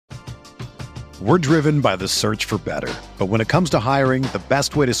We're driven by the search for better. But when it comes to hiring, the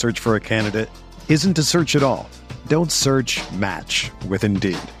best way to search for a candidate isn't to search at all. Don't search, match with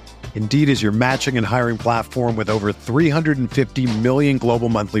Indeed. Indeed is your matching and hiring platform with over 350 million global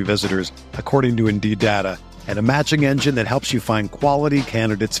monthly visitors, according to Indeed data, and a matching engine that helps you find quality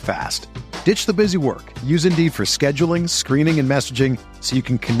candidates fast. Ditch the busy work. Use Indeed for scheduling, screening, and messaging so you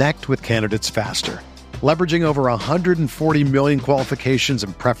can connect with candidates faster. Leveraging over 140 million qualifications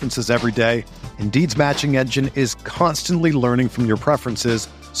and preferences every day, Indeed's matching engine is constantly learning from your preferences,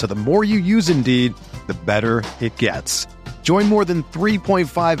 so the more you use Indeed, the better it gets. Join more than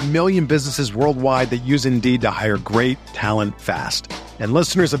 3.5 million businesses worldwide that use Indeed to hire great talent fast. And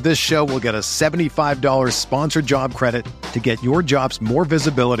listeners of this show will get a $75 sponsored job credit to get your jobs more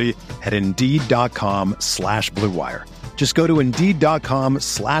visibility at Indeed.com/Blue Wire. Just go to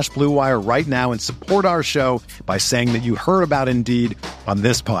Indeed.com/Blue Wire right now and support our show by saying that you heard about Indeed on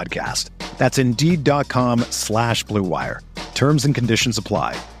this podcast. That's Indeed.com/Blue Wire. Terms and conditions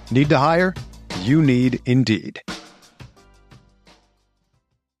apply. Need to hire? You need Indeed.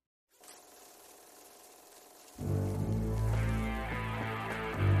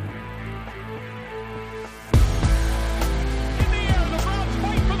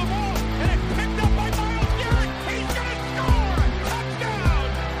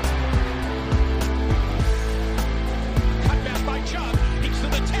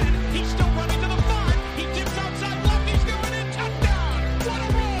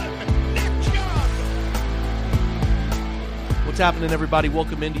 What's happening, everybody?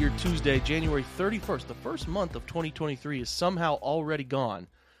 Welcome into your Tuesday, January 31st. The first month of 2023 is somehow already gone.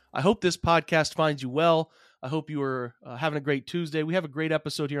 I hope this podcast finds you well. I hope you are having a great Tuesday. We have a great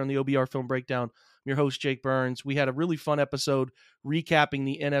episode here on the OBR Film Breakdown. I'm your host, Jake Burns. We had a really fun episode recapping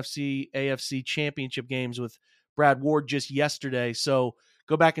the NFC, AFC championship games with Brad Ward just yesterday. So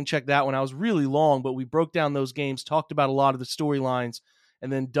go back and check that one. I was really long, but we broke down those games, talked about a lot of the storylines,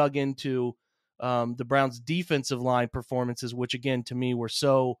 and then dug into the Browns' defensive line performances, which, again, to me were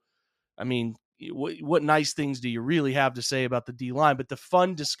so, what nice things do you really have to say about the D-line? But the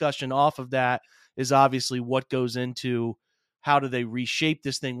fun discussion off of that is obviously what goes into how do they reshape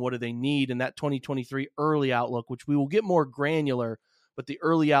this thing, what do they need, and that 2023 early outlook, which we will get more granular, but the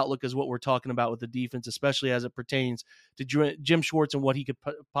early outlook is what we're talking about with the defense, especially as it pertains to Jim Schwartz and what he could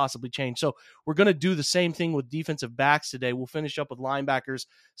possibly change. So we're going to do the same thing with defensive backs today. We'll finish up with linebackers,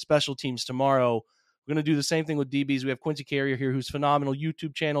 special teams tomorrow. We're going to do the same thing with DBs. We have Quincy Carrier here, who's phenomenal.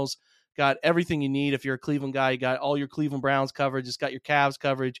 YouTube channels, got everything you need. If you're a Cleveland guy, you got all your Cleveland Browns coverage. It's got your Cavs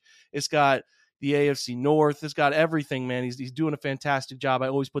coverage. It's got the AFC North. It's got everything, man. He's doing a fantastic job. I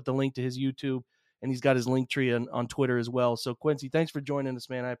always put the link to his YouTube, and he's got his link tree on Twitter as well. So, Quincy, thanks for joining us,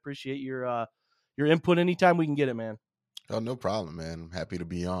 man. I appreciate your input anytime we can get it, man. Oh, no problem, man. I'm happy to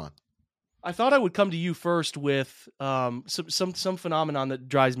be on. I thought I would come to you first with some phenomenon that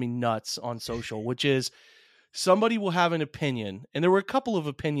drives me nuts on social, which is somebody will have an opinion, and there were a couple of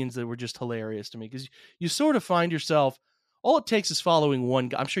opinions that were just hilarious to me because you sort of find yourself, all it takes is following one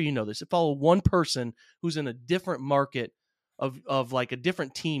guy. I'm sure you know this. Follow one person who's in a different market of like a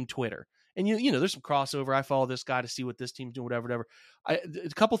different team Twitter. And, you know, there's some crossover. I follow this guy to see what this team's doing, whatever. A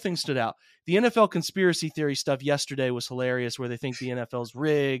couple things stood out. The NFL conspiracy theory stuff yesterday was hilarious, where they think the NFL's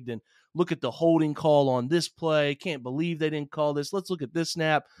rigged and look at the holding call on this play. Can't believe they didn't call this. Let's look at this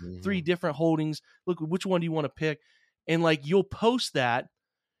snap. 3 different holdings. Look, which one do you want to pick? And, like, you'll post that,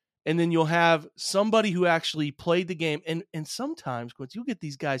 and then you'll have somebody who actually played the game. And sometimes, you'll get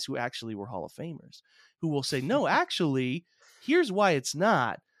these guys who actually were Hall of Famers who will say, no, actually, here's why it's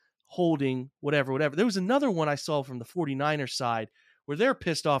not holding, whatever. There was another one I saw from the 49ers side where they're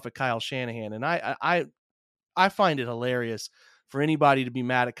pissed off at Kyle Shanahan. And I find it hilarious for anybody to be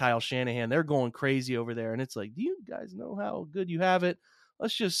mad at Kyle Shanahan. They're going crazy over there. And it's like, do you guys know how good you have it?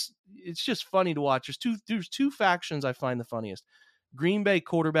 It's just funny to watch. There's two factions I find the funniest. Green Bay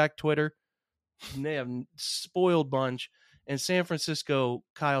quarterback Twitter, and they have spoiled bunch, and San Francisco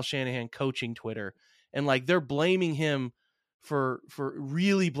Kyle Shanahan coaching Twitter. And like, they're blaming him for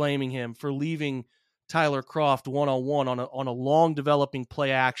really blaming him for leaving Tyler Kroft one-on-one on a long developing play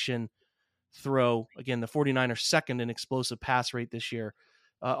action throw. Again, the 49ers second in explosive pass rate this year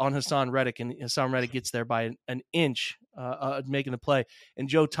on Hassan Reddick, and Hassan Reddick gets there by an inch making the play. And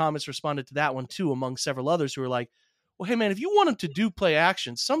Joe Thomas responded to that one too, among several others who were like, well, hey man, if you want him to do play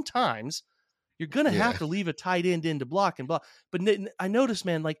action, sometimes you're going to have to leave a tight end in to block and block. But I noticed,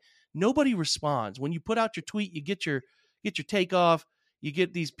 man, like, nobody responds. When you put out your tweet, you get your takeoff, you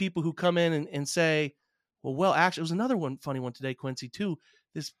get these people who come in and say, well, actually, it was another one, funny one today, Quincy, too.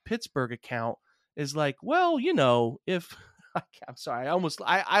 This Pittsburgh account is like, well, you know, if I'm sorry.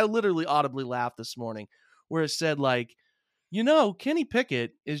 I literally audibly laughed this morning where it said like, Kenny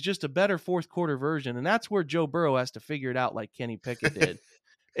Pickett is just a better fourth quarter version. And that's where Joe Burrow has to figure it out like Kenny Pickett did.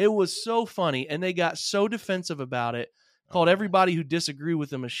 It was so funny. And they got so defensive about it, called everybody who disagree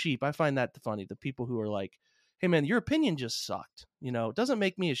with him a sheep. I find that funny. The people who are like, hey man, your opinion just sucked. It doesn't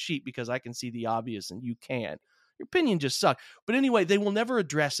make me a sheep because I can see the obvious and you can't. Your opinion just sucked. But anyway, they will never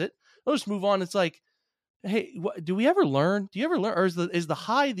address it. They'll just move on. It's like, hey, do we ever learn? Do you ever learn? Or is the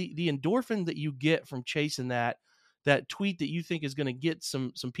high, the endorphin that you get from chasing that tweet that you think is going to get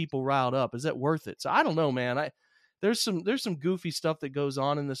some people riled up, is that worth it? So I don't know, man. There's some goofy stuff that goes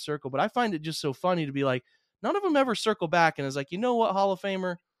on in this circle, but I find it just so funny to be like, none of them ever circle back and is like, you know what, Hall of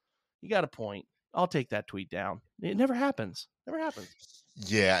Famer, you got a point. I'll take that tweet down. It never happens. Never happens.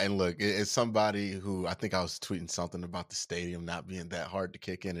 Yeah, and look, it's somebody who I think I was tweeting something about the stadium not being that hard to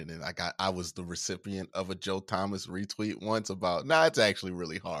kick in, and then I was the recipient of a Joe Thomas retweet once about, it's actually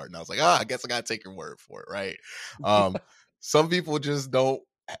really hard, and I was like, I guess I gotta take your word for it, right? Some people just don't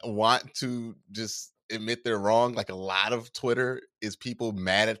want to just admit they're wrong. Like a lot of Twitter is people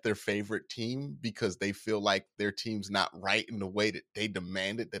mad at their favorite team because they feel like their team's not right in the way that they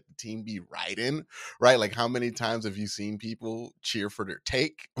demanded that the team be right in, right? Like how many times have you seen people cheer for their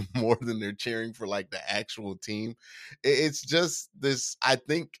take more than they're cheering for like the actual team? It's just this, I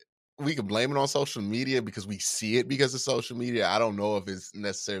think we can blame it on social media because we see it because of social media. I don't know if it's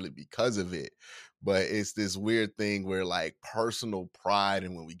necessarily because of it, but it's this weird thing where like personal pride,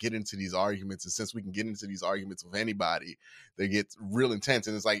 and when we get into these arguments, and since we can get into these arguments with anybody, they get real intense.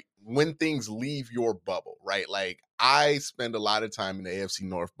 And it's like when things leave your bubble, right? Like I spend a lot of time in the AFC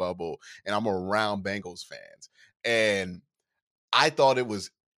North bubble and I'm around Bengals fans. And I thought it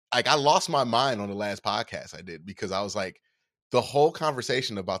was like, I lost my mind on the last podcast I did because I was like, the whole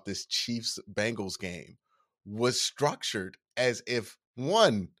conversation about this Chiefs Bengals game was structured as if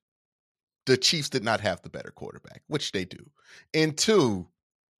one, the Chiefs did not have the better quarterback, which they do. And two,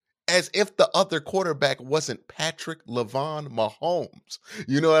 as if the other quarterback wasn't Patrick LaVon Mahomes.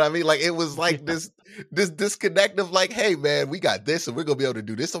 You know what I mean? Like it was like this disconnect of like, hey man, we got this and we're gonna be able to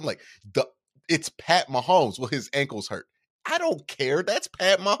do this. I'm like, it's Pat Mahomes. Well, his ankle's hurt. I don't care. That's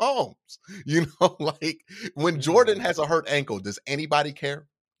Pat Mahomes. Like when Jordan has a hurt ankle, does anybody care?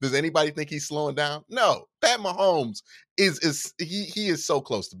 Does anybody think he's slowing down? No. Pat Mahomes is he is so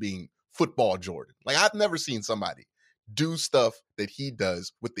close to being football Jordan. Like I've never seen somebody do stuff that he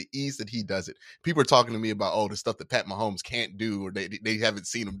does with the ease that he does it. People are talking to me about, the stuff that Pat Mahomes can't do or they haven't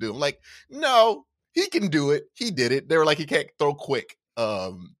seen him do. I'm like, no, he can do it. He did it. They were like, he can't throw quick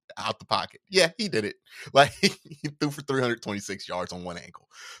out the pocket. Yeah, he did it. Like he threw for 326 yards on one ankle.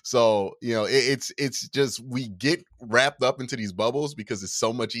 So, it's just, we get wrapped up into these bubbles because it's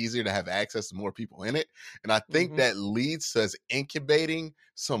so much easier to have access to more people in it. And I think that leads to us incubating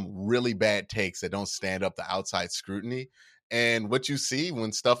some really bad takes that don't stand up to outside scrutiny. And what you see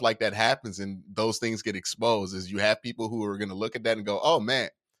when stuff like that happens and those things get exposed is you have people who are going to look at that and go, oh man,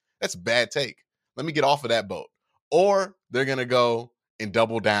 that's a bad take. Let me get off of that boat. Or they're going to go and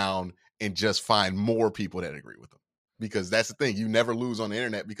double down and just find more people that agree with them. Because that's the thing. You never lose on the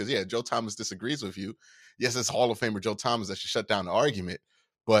internet because, Joe Thomas disagrees with you. Yes, it's Hall of Famer Joe Thomas that should shut down the argument.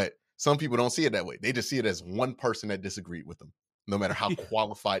 But some people don't see it that way. They just see it as one person that disagreed with them, no matter how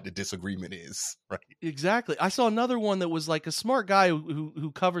qualified the disagreement is. Right? Exactly. I saw another one that was like a smart guy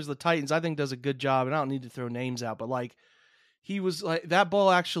who covers the Titans. I think does a good job. And I don't need to throw names out, but like, he was like, that ball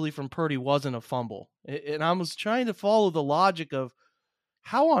actually from Purdy wasn't a fumble. And I was trying to follow the logic of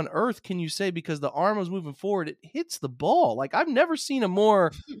how on earth can you say because the arm was moving forward, it hits the ball? Like I've never seen a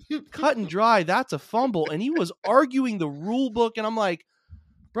more cut and dry, that's a fumble. And he was arguing the rule book. And I'm like,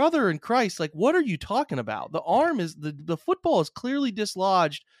 brother in Christ, like, what are you talking about? The arm is the football is clearly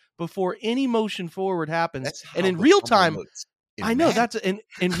dislodged before any motion forward happens. And in real time, I know that's in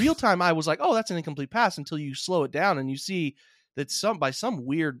real time. I was like, oh, that's an incomplete pass until you slow it down and you see that by some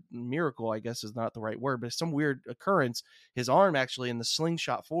weird miracle, I guess is not the right word, but some weird occurrence, his arm actually in the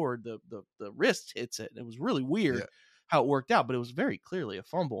slingshot forward, the wrist hits it. It was really weird how it worked out, but it was very clearly a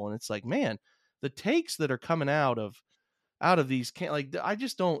fumble. And it's like, man, the takes that are coming out of these I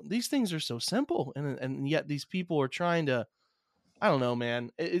just don't. These things are so simple, and yet these people are trying to. I don't know,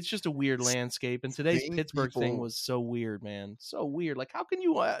 man. It's just a weird landscape, and today's Pittsburgh thing was so weird, man. So weird. Like, how can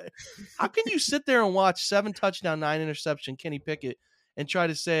you sit there and watch 7 touchdown, 9 interception Kenny Pickett and try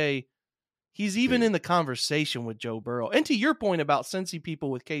to say he's even in the conversation with Joe Burrow? And to your point about Cincy people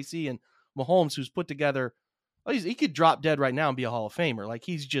with KC and Mahomes, who's put together, he could drop dead right now and be a Hall of Famer. Like,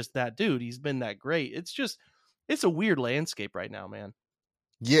 he's just that dude. He's been that great. It's a weird landscape right now, man.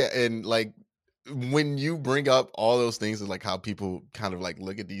 Yeah, and like, when you bring up all those things and like how people kind of like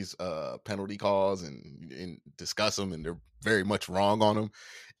look at these penalty calls and discuss them, and they're very much wrong on them,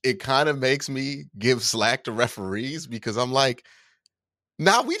 it kind of makes me give slack to referees, because I'm like,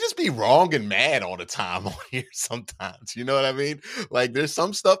 nah, we just be wrong and mad all the time on here sometimes. You know what I mean? Like, there's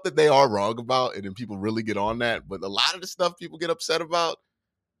some stuff that they are wrong about, and then people really get on that. But a lot of the stuff people get upset about,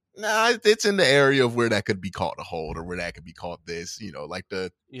 nah, it's in the area of where that could be called a hold, or where that could be called this, like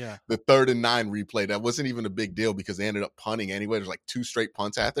the 3rd and 9 replay. That wasn't even a big deal because they ended up punting anyway. There's like 2 straight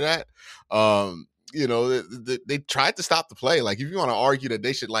punts after that. They tried to stop the play. Like, if you want to argue that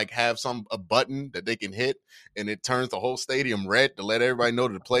they should like have a button that they can hit and it turns the whole stadium red to let everybody know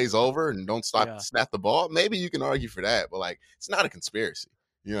that the play's over and don't snap the ball, maybe you can argue for that. But like, it's not a conspiracy.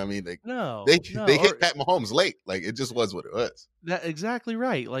 You know what I mean? They hit Pat Mahomes late. Like, it just was what it was. That's exactly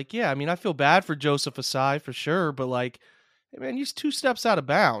right. Like, yeah, I mean, I feel bad for Joseph Asai for sure, but like, hey, man, he's 2 steps out of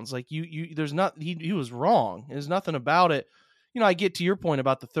bounds. Like, there's not, he was wrong. There's nothing about it. I get to your point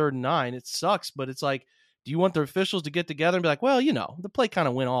about the 3rd and 9. It sucks, but it's like, do you want the officials to get together and be like, well, the play kind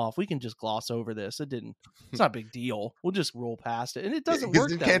of went off. We can just gloss over this. It's not a big deal. We'll just roll past it. And it doesn't work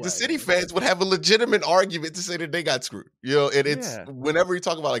that way. Kansas City fans would have a legitimate argument to say that they got screwed. It's whenever you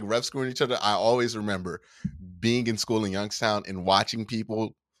talk about like refs screwing each other, I always remember being in school in Youngstown and watching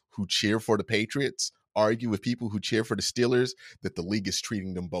people who cheer for the Patriots argue with people who cheer for the Steelers that the league is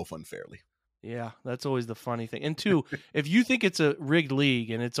treating them both unfairly. Yeah, that's always the funny thing. And 2, if you think it's a rigged league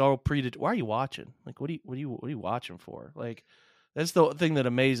and it's all why are you watching? Like, what are you watching for? Like, that's the thing that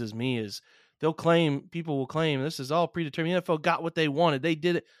amazes me is people will claim this is all predetermined. The NFL got what they wanted. They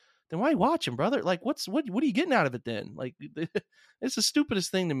did it. Then why are you watching, brother? Like, what are you getting out of it then? Like, it's the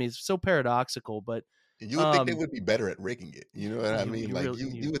stupidest thing to me. It's so paradoxical, but you would think they would be better at rigging it. You know what I mean?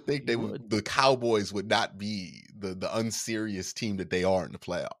 You would think the Cowboys would not be the unserious team that they are in the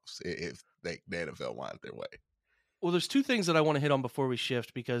playoffs if the NFL wanted their way. Well, there's 2 things that I want to hit on before we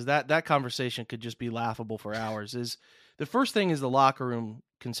shift, because that conversation could just be laughable for hours. Is the first thing is the locker room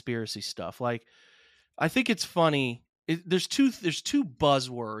conspiracy stuff. Like, I think it's funny. There's two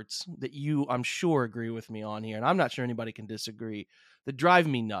buzzwords that I'm sure agree with me on here, and I'm not sure anybody can disagree, that drive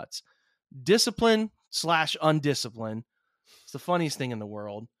me nuts. Discipline / undiscipline. It's the funniest thing in the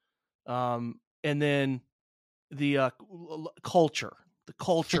world. And then the culture. The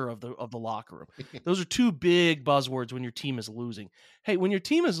culture of the locker room. Those are 2 big buzzwords when your team is losing. Hey, when your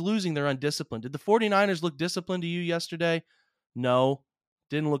team is losing, they're undisciplined. Did the 49ers look disciplined to you yesterday? No,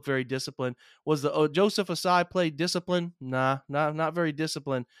 didn't look very disciplined. Was the Joseph Asai play disciplined? Nah, not very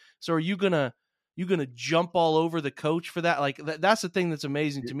disciplined. So are you gonna jump all over the coach for that? Like, that's the thing that's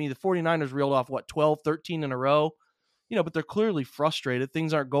amazing to me. The 49ers reeled off 12, 13 in a row, but they're clearly frustrated.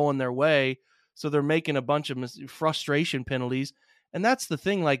 Things aren't going their way, so they're making a bunch of frustration penalties. And that's the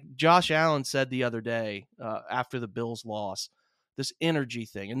thing, like Josh Allen said the other day after the Bills loss, this energy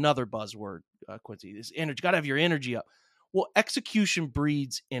thing, another buzzword, Quincy, this energy, got to have your energy up. Well, execution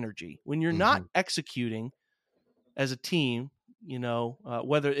breeds energy. When you're not executing as a team,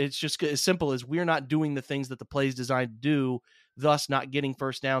 whether it's just as simple as we're not doing the things that the play is designed to do, thus not getting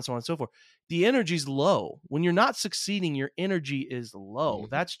first down, so on and so forth, the energy's low. When you're not succeeding, your energy is low.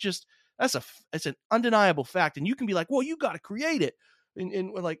 It's an undeniable fact. And you can be like, well, you got to create it.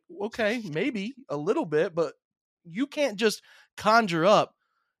 And we're like, okay, maybe a little bit, but you can't just conjure up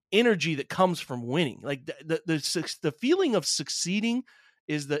energy that comes from winning. Like the feeling of succeeding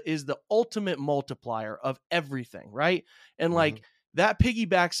is the ultimate multiplier of everything. Right. And like that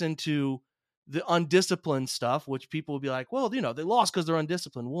piggybacks into the undisciplined stuff, which people will be like, well, they lost because they're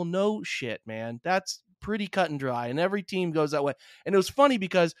undisciplined. Well, no shit, man. That's pretty cut and dry. And every team goes that way. And it was funny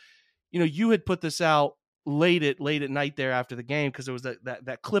because you had put this out late at night there after the game, because there was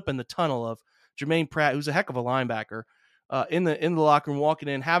that clip in the tunnel of Jermaine Pratt, who's a heck of a linebacker, in the locker room, walking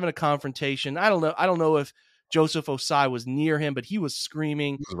in, having a confrontation. I don't know if Joseph Asai was near him, but he was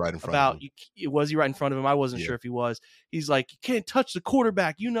screaming right in front of him. Was he right in front of him? I wasn't sure if he was. He's like, you can't touch the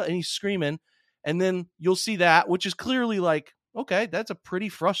quarterback, and he's screaming. And then you'll see that, which is clearly like, okay, that's a pretty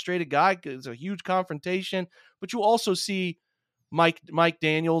frustrated guy. It's a huge confrontation. But you also see Mike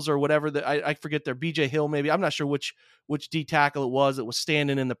Daniels or whatever, I forget their BJ Hill maybe. I'm not sure which D tackle it was that was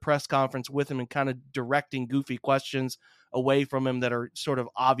standing in the press conference with him and kind of directing goofy questions away from him that are sort of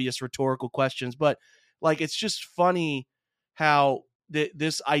obvious rhetorical questions. But like, it's just funny how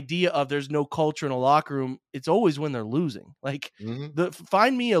this idea of there's no culture in a locker room, it's always when they're losing. Like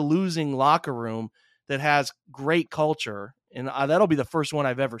find me a losing locker room that has great culture, and that'll be the first one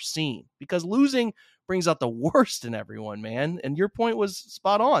I've ever seen, because losing brings out the worst in everyone, man. And your point was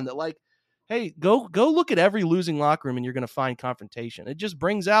spot on, that like, hey, go look at every losing locker room and you're going to find confrontation. It just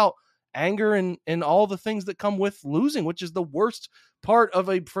brings out anger and all the things that come with losing, which is the worst part of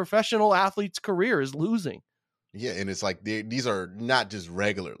a professional athlete's career, is losing. Yeah, and it's like these are not just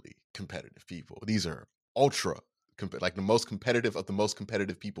regularly competitive people; these are ultra like the most competitive of the most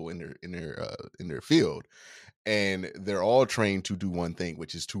competitive people in their field, and they're all trained to do one thing,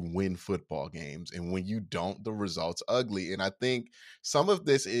 which is to win football games. And when you don't, the results ugly. And I think some of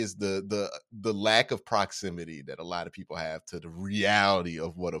this is the lack of proximity that a lot of people have to the reality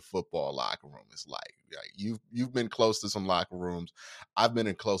of what a football locker room is like. You've been close to some locker rooms. I've been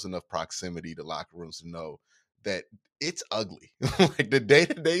in close enough proximity to locker rooms to know that it's ugly. Like the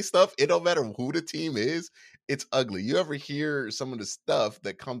day-to-day stuff, it don't matter who the team is, it's ugly. You ever hear some of the stuff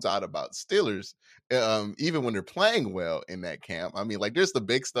that comes out about Steelers, even when they're playing well in that camp? I mean, like there's the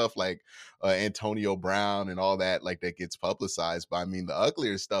big stuff like Antonio Brown and all that, like that gets publicized. But I mean, the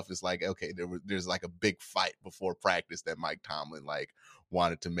uglier stuff is like, okay, there's like a big fight before practice that Mike Tomlin like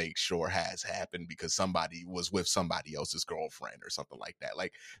wanted to make sure has happened because somebody was with somebody else's girlfriend or something like that.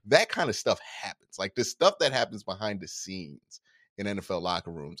 Like that kind of stuff happens. Like the stuff that happens behind the scenes in NFL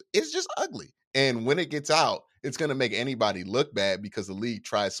locker rooms is just ugly. And when it gets out, it's going to make anybody look bad because the league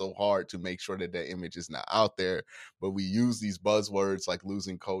tries so hard to make sure that that image is not out there. But we use these buzzwords like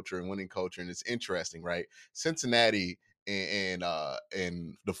losing culture and winning culture. And it's interesting, right? Cincinnati and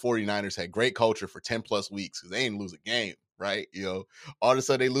the 49ers had great culture for 10 plus weeks because they didn't lose a game. Right. You know, all of a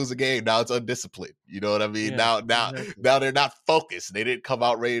sudden they lose a game. Now it's undisciplined. You know what I mean? Yeah, Now they're not focused. They didn't come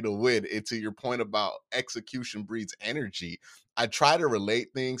out ready to win. And to your point about execution breeds energy, I try to relate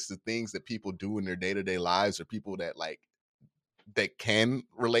things to things that people do in their day-to-day lives or people that like that can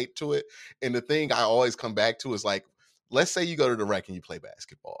relate to it. And the thing I always come back to is like, let's say you go to the rec and you play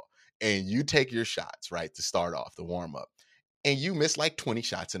basketball and you take your shots, right, to start off the warm up, and you miss like 20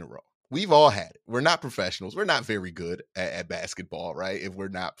 shots in a row. We've all had it. We're not professionals. We're not very good at basketball, right? If we're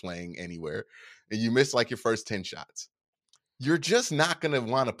not playing anywhere and you miss like your first 10 shots, you're just not going to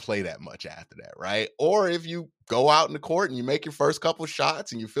want to play that much after that, right? Or if you go out in the court and you make your first couple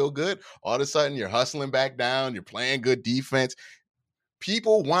shots and you feel good, all of a sudden you're hustling back down, you're playing good defense.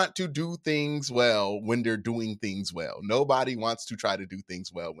 People want to do things well when they're doing things well. Nobody wants to try to do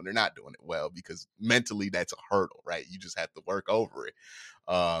things well when they're not doing it well because mentally that's a hurdle, right? You just have to work over it.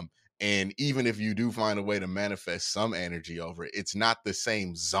 And even if you do find a way to manifest some energy over it, it's not the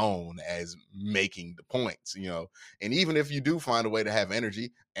same zone as making the points, you know? And even if you do find a way to have energy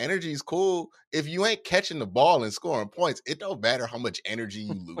is cool. If you ain't catching the ball and scoring points, it don't matter how much energy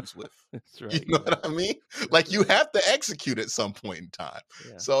you lose with. That's right. You know what I mean? Like you have to execute at some point in time.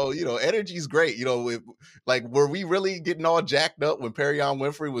 Yeah. So, you know, energy is great. You know, like, were we really getting all jacked up when Perion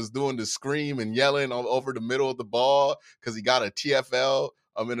Winfrey was doing the scream and yelling over the middle of the ball because he got a TFL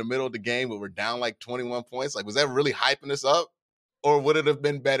in the middle of the game, but we're down like 21 points. Like, was that really hyping us up? Or would it have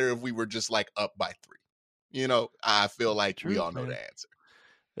been better if we were just like up by 3? You know, I feel like we all know the answer.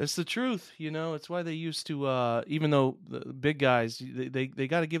 It's the truth. You know, it's why they used to, even though the big guys, they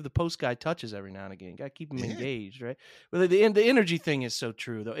got to give the post guy touches every now and again. Got to keep them engaged, right? But the energy thing is so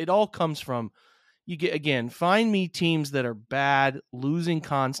true, though. It all comes from, you get, again, find me teams that are bad, losing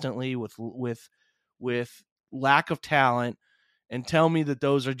constantly with lack of talent, and tell me that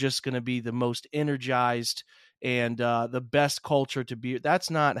those are just going to be the most energized and the best culture to be. That's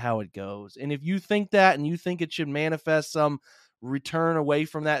not how it goes. And if you think that and you think it should manifest some return away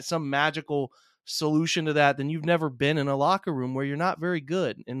from that, some magical solution to that, then you've never been in a locker room where you're not very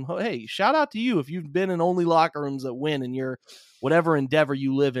good. And hey, shout out to you if you've been in only locker rooms that win in your whatever endeavor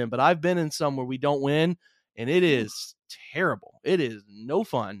you live in. But I've been in some where we don't win, and it is terrible. It is no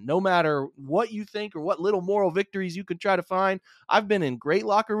fun, no matter what you think or what little moral victories you could try to find. I've been in great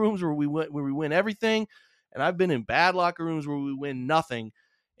locker rooms where we win everything, and I've been in bad locker rooms where we win nothing.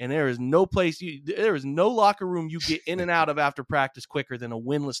 And there is no locker room you get in and out of after practice quicker than a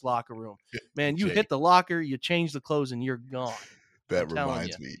winless locker room. Man, you hit the locker, you change the clothes, and you're gone. That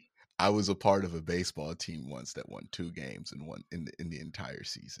reminds me, I was a part of a baseball team once that won 2 games in the entire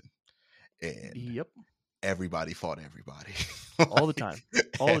season. And everybody fought everybody. All the time.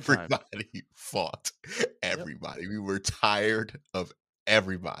 Everybody fought everybody. We were tired of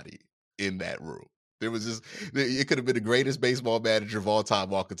everybody in that room. It could have been the greatest baseball manager of all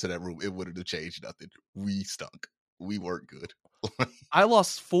time walk into that room. It wouldn't have changed nothing. We stunk. We weren't good. I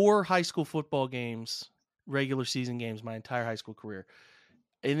lost 4 high school football games, regular season games, my entire high school career.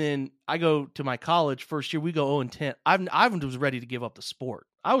 And then I go to my college first year, we go 0-10. I was ready to give up the sport.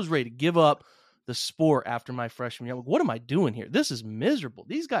 I was ready to give up the sport after my freshman year. Like, what am I doing here? This is miserable.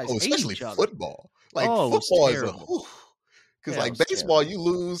 These guys hate each other. Football. Like football is Because like baseball, you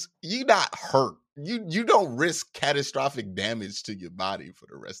lose, you not hurt. You don't risk catastrophic damage to your body for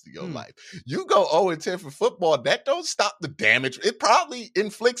the rest of your life. You go 0-10 for football, that don't stop the damage. It probably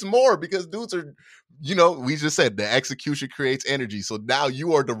inflicts more because dudes are, we just said the execution creates energy. So now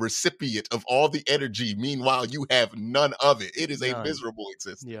you are the recipient of all the energy. Meanwhile, you have none of it. It is a miserable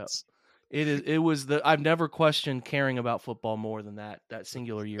existence. Yeah. I've never questioned caring about football more than that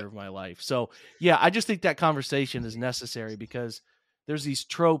singular year of my life. So yeah, I just think that conversation is necessary because there's these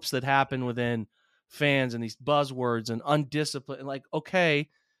tropes that happen within fans and these buzzwords and undisciplined. Like, okay,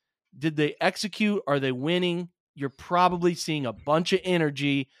 did they execute? Are they winning? You're probably seeing a bunch of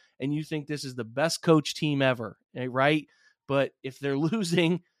energy and you think this is the best coach team ever, right? But if they're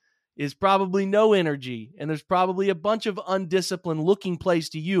losing, is probably no energy, and there's probably a bunch of undisciplined looking plays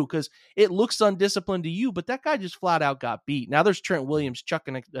to you because it looks undisciplined to you, but that guy just flat out got beat. Now there's Trent Williams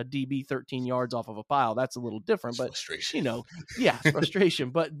chucking a DB 13 yards off of a pile. That's a little different, but frustration.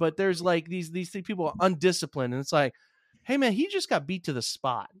 Frustration. But there's like these people are undisciplined, and it's like, hey man, he just got beat to the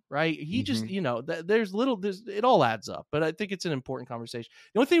spot, right? He just, it all adds up. But I think it's an important conversation.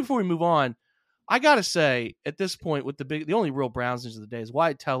 The only thing before we move on, I gotta say, at this point, with the only real Browns news of the day is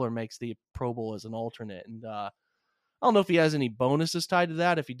Wyatt Teller makes the Pro Bowl as an alternate, and I don't know if he has any bonuses tied to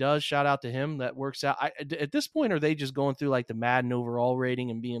that. If he does, shout out to him. That works out. At this point, are they just going through like the Madden overall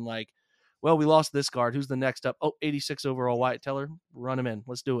rating and being like, well, we lost this guard. Who's the next up? Oh, 86 overall, Wyatt Teller. Run him in.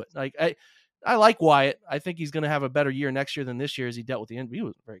 Let's do it. Like I like Wyatt. I think he's going to have a better year next year than this year as he dealt with the injury. He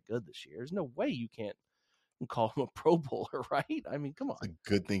was very good this year. There's no way you can't call him a Pro Bowler, right? I mean, come on. It's a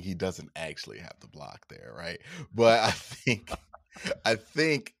good thing he doesn't actually have the block there, right? But I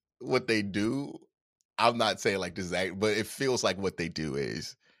think what they do, I'm not saying like this, but it feels like what they do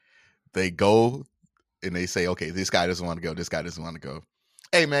is they go and they say, okay, this guy doesn't want to go. This guy doesn't want to go.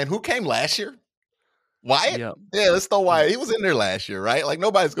 Hey man, who came last year? Wyatt? Yep. Yeah, let's throw Wyatt. He was in there last year, right? Like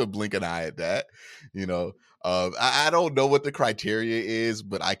nobody's going to blink an eye at that, I don't know what the criteria is,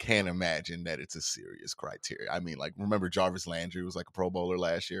 but I can't imagine that it's a serious criteria. I mean, like, remember Jarvis Landry was like a Pro Bowler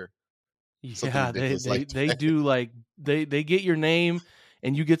last year? Yeah, they do like they get your name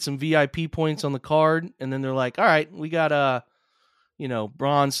and you get some VIP points on the card, and then they're like, all right, we got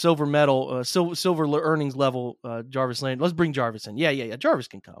bronze, silver medal, silver earnings level, Jarvis Landry. Let's bring Jarvis in. Yeah. Jarvis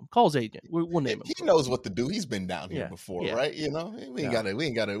can come. Call his agent. We'll name him. He knows what to do. He's been down here before, right? We ain't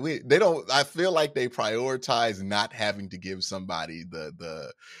got to. They don't. I feel like they prioritize not having to give somebody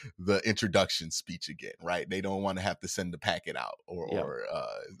the introduction speech again, right? They don't want to have to send the packet out or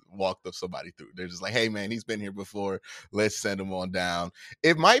walk somebody through. They're just like, hey man, he's been here before. Let's send him on down.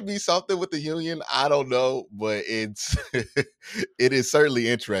 It might be something with the union. I don't know, but it's it is certainly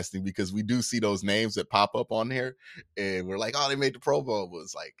interesting because we do see those names that pop up on here and we're like, oh, they made the Pro Bowl. But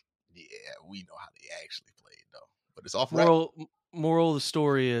it's like, yeah, we know how they actually played though. But it's off. Moral of the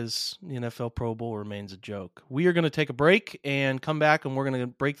story is the NFL Pro Bowl remains a joke. We are going to take a break and come back, and we're going to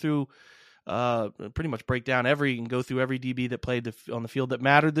break through, pretty much break down and go through every DB that played on the field that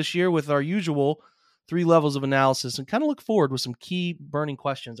mattered this year with our usual 3 levels of analysis, and kind of look forward with some key burning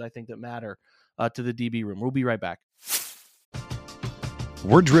questions I think that matter to the DB room. We'll be right back.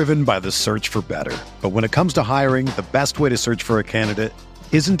 We're driven by the search for better. But when it comes to hiring, the best way to search for a candidate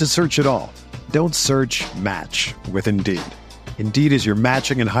isn't to search at all. Don't search, match with Indeed. Indeed is your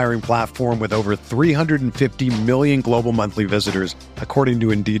matching and hiring platform with over 350 million global monthly visitors, according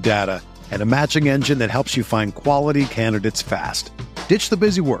to Indeed data, and a matching engine that helps you find quality candidates fast. Ditch the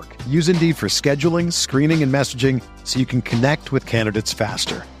busy work. Use Indeed for scheduling, screening, and messaging so you can connect with candidates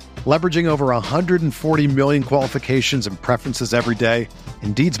faster. Leveraging over 140 million qualifications and preferences every day,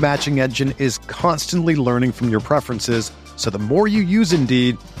 Indeed's matching engine is constantly learning from your preferences, so the more you use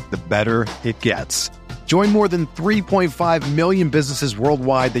Indeed, the better it gets. Join more than 3.5 million businesses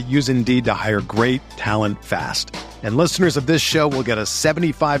worldwide that use Indeed to hire great talent fast. And listeners of this show will get a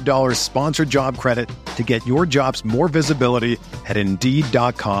 $75 sponsored job credit to get your jobs more visibility at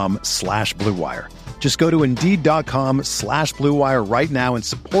Indeed.com/Blue Wire. Just go to Indeed.com/Blue Wire right now and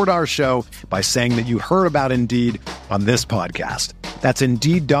support our show by saying that you heard about Indeed on this podcast. That's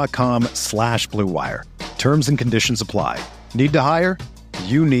Indeed.com/Blue Wire. Terms and conditions apply. Need to hire?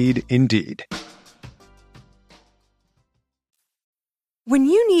 You need Indeed. When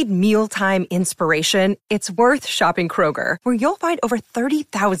you need mealtime inspiration, it's worth shopping Kroger, where you'll find over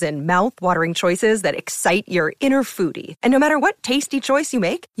 30,000 mouth-watering choices that excite your inner foodie. And no matter what tasty choice you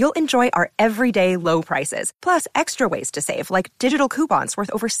make, you'll enjoy our everyday low prices, plus extra ways to save, like digital coupons worth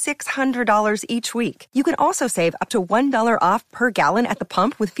over $600 each week. You can also save up to $1 off per gallon at the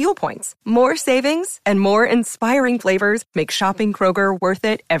pump with fuel points. More savings and more inspiring flavors make shopping Kroger worth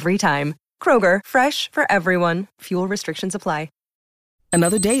it every time. Kroger, fresh for everyone. Fuel restrictions apply.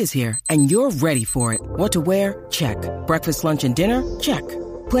 Another day is here, and you're ready for it. What to wear? Check. Breakfast, lunch, and dinner? Check.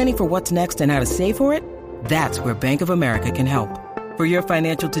 Planning for what's next and how to save for it? That's where Bank of America can help. For your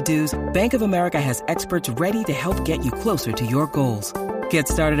financial to-dos, Bank of America has experts ready to help get you closer to your goals. Get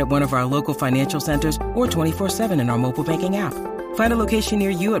started at one of our local financial centers or 24/7 in our mobile banking app. Find a location near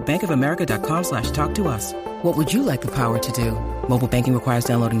you at bankofamerica.com/talktous. What would you like the power to do? Mobile banking requires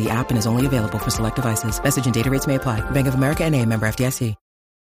downloading the app and is only available for select devices. Message and data rates may apply. Bank of America NA, member FDIC.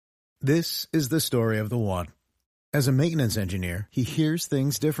 This is the story of the one. As a maintenance engineer, he hears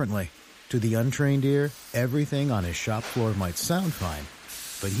things differently. To the untrained ear, everything on his shop floor might sound fine,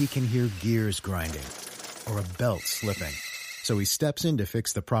 but he can hear gears grinding or a belt slipping. So he steps in to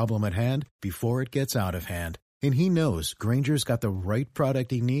fix the problem at hand before it gets out of hand. And he knows Grainger's got the right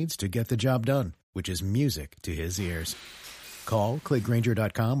product he needs to get the job done, which is music to his ears. Call, click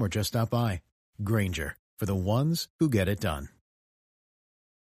Grainger.com, or just stop by. Grainger, for the ones who get it done.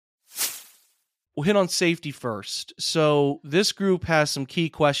 We'll hit on safety first. So this group has some key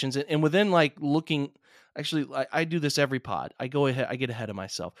questions, and within like looking, actually, I do this every pod. I get ahead of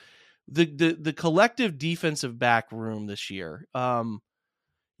myself. The collective defensive back room this year,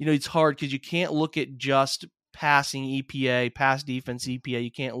 it's hard because you can't look at just passing EPA, pass defense EPA.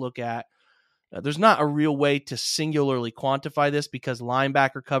 You can't look at. There's not a real way to singularly quantify this because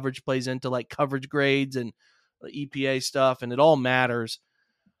linebacker coverage plays into like coverage grades and EPA stuff, and it all matters.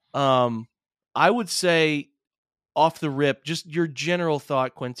 I would say off the rip, just your general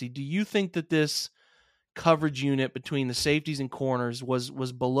thought, Quincy, do you think that this coverage unit between the safeties and corners was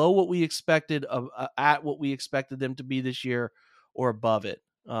below what we expected, at what we expected them to be this year, or above it?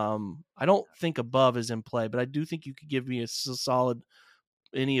 I don't think above is in play, but I do think you could give me a solid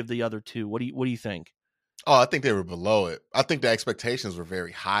any of the other two. What do you think? Oh, I think they were below it. I think the expectations were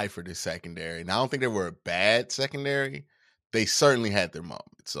very high for this secondary. Now, I don't think they were a bad secondary. They certainly had their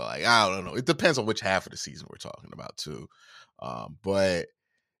moments. So, like, I don't know. It depends on which half of the season we're talking about, too. But,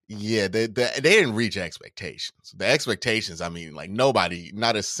 yeah, they didn't reach expectations. The expectations, I mean, like, nobody,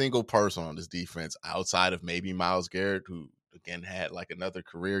 not a single person on this defense outside of maybe Myles Garrett, who, again, had, like, another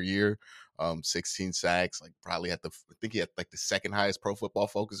career year, 16 sacks, like, probably I think he had, like, the second highest Pro Football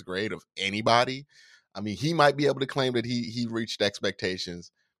Focus grade of anybody. I mean, he might be able to claim that he reached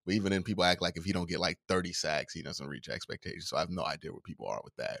expectations. But even then, people act like if he don't get like 30 sacks, he doesn't reach expectations. So I have no idea where people are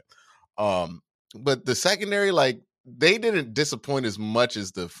with that. But the secondary, like, they didn't disappoint as much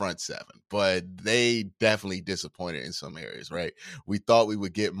as the front seven, but they definitely disappointed in some areas, right? We thought we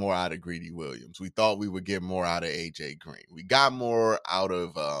would get more out of Greedy Williams. We thought we would get more out of A.J. Green. We got more out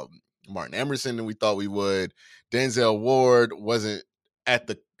of Martin Emerson than we thought we would. Denzel Ward wasn't at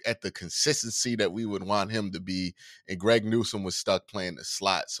the consistency that we would want him to be, and Greg Newsome was stuck playing the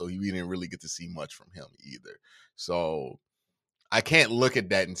slot, so we didn't really get to see much from him either. So I can't look at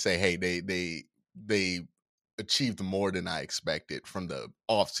that and say, hey, they achieved more than I expected from the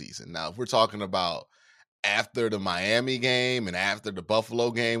offseason. Now, if we're talking about after the Miami game and after the Buffalo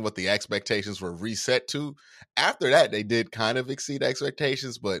game, what the expectations were reset to, after that, they did kind of exceed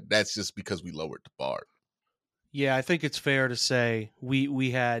expectations, but that's just because we lowered the bar. Yeah, I think it's fair to say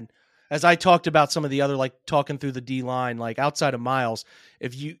we had, as I talked about some of the other, like talking through the D line, like outside of Myles,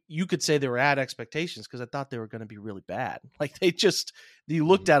 if you could say they were at expectations because I thought they were going to be really bad. Like you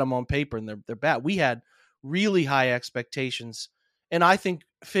looked at them on paper and they're bad. We had really high expectations, and I think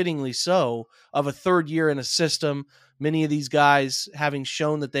fittingly so, of a third year in a system. Many of these guys having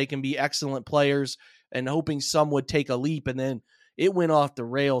shown that they can be excellent players and hoping some would take a leap, and then it went off the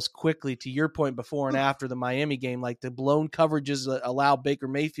rails quickly. To your point, before and after the Miami game, like the blown coverages allow Baker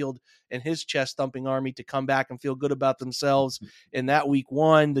Mayfield and his chest-thumping army to come back and feel good about themselves in that week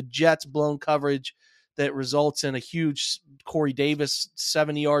one. The Jets' blown coverage that results in a huge Corey Davis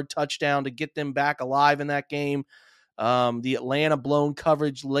 70-yard touchdown to get them back alive in that game. The Atlanta blown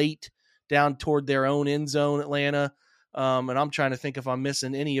coverage late down toward their own end zone, Atlanta. And I'm trying to think if I'm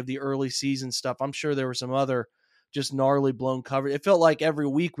missing any of the early season stuff. I'm sure there were some other just gnarly blown coverage. It felt like every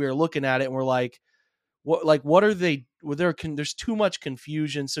week we were looking at it and we're like, what are they? There's too much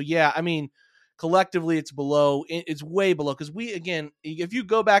confusion. So yeah, I mean, collectively it's way below. Because if you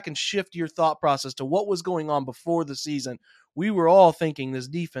go back and shift your thought process to what was going on before the season, we were all thinking this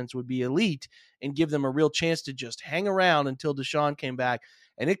defense would be elite and give them a real chance to just hang around until Deshaun came back.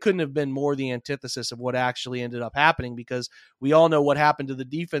 And it couldn't have been more the antithesis of what actually ended up happening, because we all know what happened to the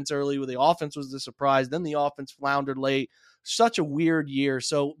defense early, where the offense was the surprise. Then the offense floundered late. Such a weird year.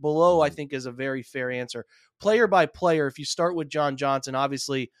 So below, I think, is a very fair answer. Player by player, if you start with John Johnson,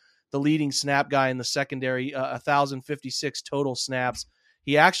 obviously the leading snap guy in the secondary, 1,056 total snaps.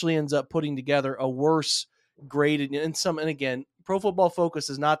 he actually ends up putting together a worse graded and again, Pro Football Focus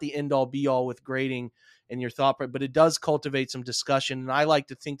is not the end all be all with grading and your thought, but it does cultivate some discussion. And I like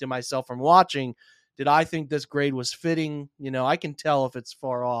to think to myself from watching, did I think this grade was fitting? I can tell if it's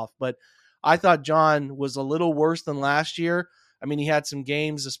far off, but I thought John was a little worse than last year. I mean, he had some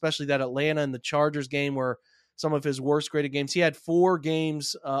games, especially that Atlanta and the Chargers game, were some of his worst graded games. He had 4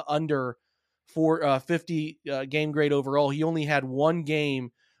 games under 50 game grade overall. He only had 2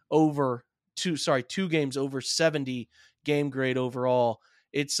 games over 70 game grade overall.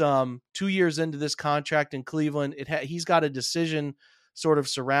 It's 2 years into this contract in Cleveland. He's got a decision sort of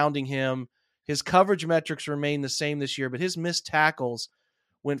surrounding him. His coverage metrics remain the same this year, but his missed tackles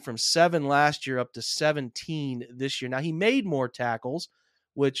went from 7 last year up to 17 this year. Now, he made more tackles,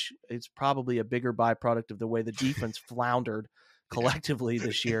 which is probably a bigger byproduct of the way the defense floundered collectively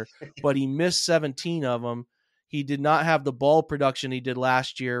this year, but he missed 17 of them. He did not have the ball production he did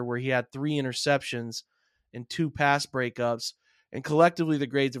last year, where he had 3 interceptions and 2 pass breakups, and collectively the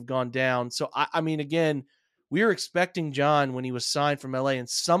grades have gone down. So, I mean, again, we were expecting John when he was signed from LA, and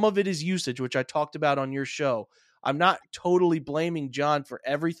some of it is usage, which I talked about on your show. I'm not totally blaming John for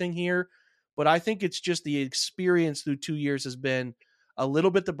everything here, but I think it's just the experience through 2 years has been a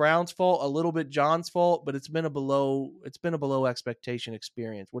little bit the Browns' fault, a little bit John's fault, but it's been a below expectation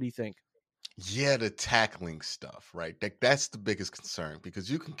experience. What do you think? Yeah, the tackling stuff, right? That's the biggest concern,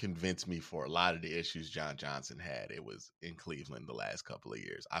 because you can convince me for a lot of the issues John Johnson had, it was in Cleveland the last couple of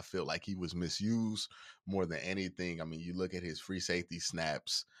years. I feel like he was misused more than anything. I mean, you look at his free safety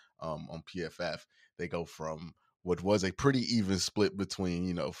snaps on PFF, they go from what was a pretty even split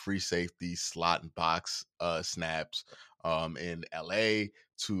between, free safety, slot and box snaps in LA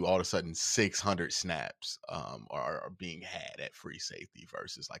to all of a sudden 600 snaps are being had at free safety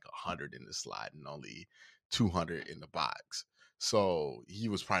versus like 100 in the slot and only 200 in the box. So he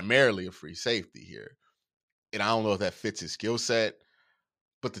was primarily a free safety here. And I don't know if that fits his skill set,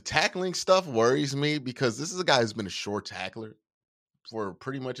 but the tackling stuff worries me, because this is a guy who's been a short tackler for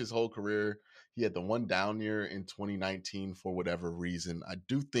pretty much his whole career. He had the one down year in 2019 for whatever reason. I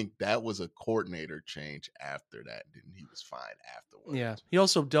do think that was a coordinator change after that, and he was fine afterwards. Yeah. He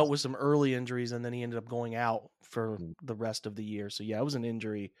also dealt with some early injuries, and then he ended up going out for the rest of the year. So, yeah, it was an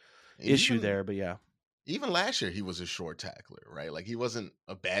injury issue there, but yeah. Even last year, he was a short tackler, right? Like, he wasn't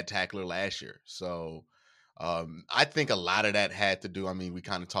a bad tackler last year. So I think a lot of that had to do, I mean, we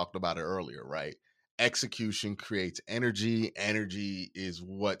kind of talked about it earlier, right? Execution creates energy. Energy is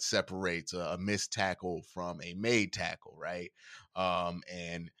what separates a missed tackle from a made tackle, right?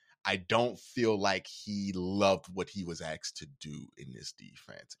 And I don't feel like he loved what he was asked to do in this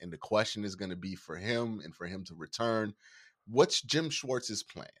defense. And the question is going to be for him and for him to return, what's Jim Schwartz's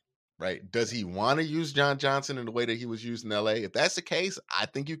plan, right? Does he want to use John Johnson in the way that he was used in LA? If that's the case, I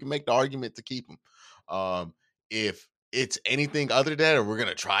think you can make the argument to keep him. If it's anything other than that, or we're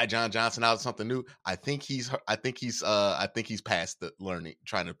gonna try John Johnson out with something new, I think he's past the learning,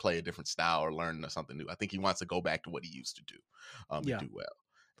 trying to play a different style or learn something new. I think he wants to go back to what he used to do, and do well.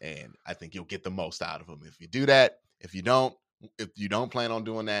 And I think you'll get the most out of him if you do that. If you don't plan on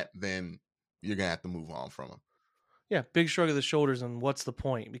doing that, then you're gonna have to move on from him. Yeah, big shrug of the shoulders, and what's the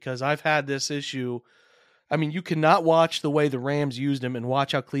point? Because I've had this issue. I mean, you cannot watch the way the Rams used him and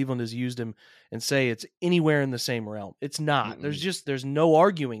watch how Cleveland has used him and say it's anywhere in the same realm. It's not. Mm-mm. There's no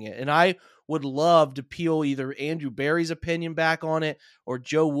arguing it. And I would love to peel either Andrew Berry's opinion back on it or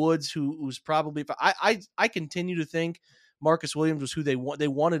Joe Woods, who's probably. I continue to think Marcus Williams was who they want. They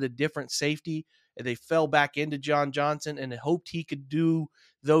wanted a different safety, and they fell back into John Johnson and hoped he could do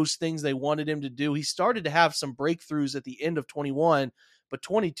those things they wanted him to do. He started to have some breakthroughs at the end of 21, but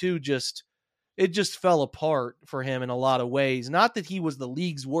 22 it just fell apart for him in a lot of ways. Not that he was the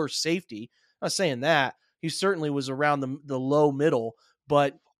league's worst safety. I'm not saying that. He certainly was around the low middle,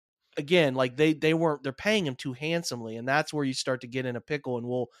 but again, like they're paying him too handsomely, and that's where you start to get in a pickle, and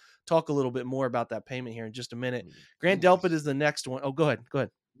we'll talk a little bit more about that payment here in just a minute. Grant Delpit is the next one. Oh, go ahead.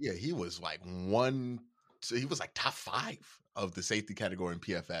 Yeah, he was like top 5 of the safety category in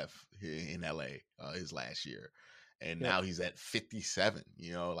PFF in LA his last year. And now he's at 57,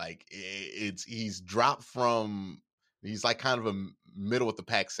 like he's dropped he's like kind of a middle of the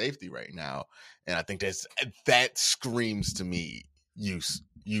pack safety right now. And I think that screams to me misuse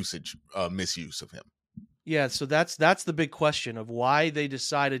of him. Yeah. So that's the big question of why they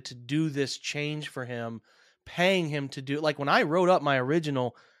decided to do this change for him, paying him to do, like when I wrote up my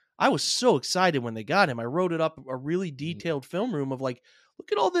original, I was so excited when they got him. I wrote it up a really detailed film room of like,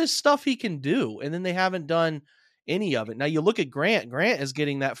 look at all this stuff he can do. And then they haven't done any of it. Now you look at Grant is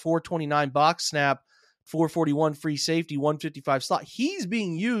getting that 429 box snap 441 free safety, 155 slot. He's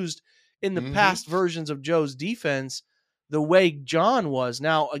being used in the past versions of Joe's defense the way John was.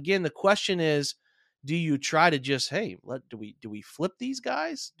 Now, again, the question is, do you try to just, hey, do we flip these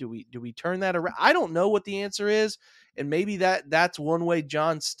guys? Do we turn that around? I don't know what the answer is, and maybe that's one way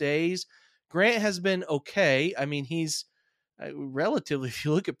John stays. Grant has been okay. I mean, he's relatively, if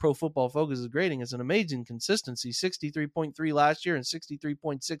you look at Pro Football Focus's grading, it's an amazing consistency. 63.3 last year and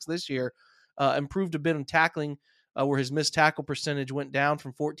 63.6 this year. Improved a bit in tackling, where his missed tackle percentage went down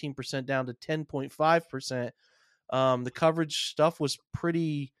from 14% down to 10.5%. The coverage stuff was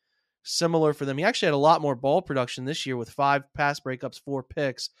pretty similar for them. He actually had a lot more ball production this year with 5 pass breakups, 4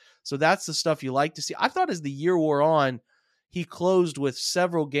 picks. So that's the stuff you like to see. I thought as the year wore on, he closed with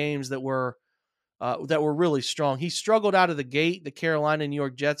several games that were really strong. He struggled out of the gate. The Carolina, New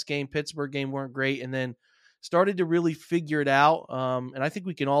York Jets game, Pittsburgh game weren't great, and then started to really figure it out. And I think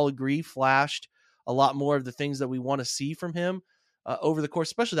we can all agree flashed a lot more of the things that we want to see from him over the course,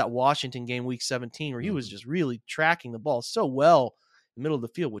 especially that Washington game, week 17, where he was just really tracking the ball so well in the middle of the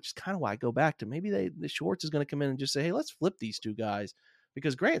field, which is kind of why I go back to maybe the Schwartz is going to come in and just say, hey, let's flip these two guys,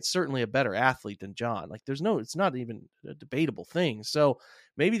 because Grant's certainly a better athlete than John. Like it's not even a debatable thing. So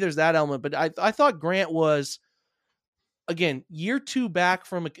maybe there's that element, but I thought Grant was, again, year 2 back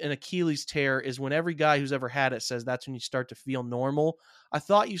from an Achilles tear is when every guy who's ever had it says that's when you start to feel normal. I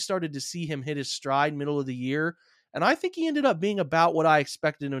thought you started to see him hit his stride middle of the year, and I think he ended up being about what I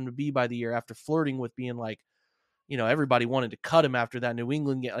expected him to be by the year, after flirting with being like, everybody wanted to cut him after that New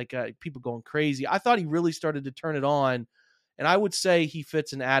England game, like people going crazy. I thought he really started to turn it on, and I would say he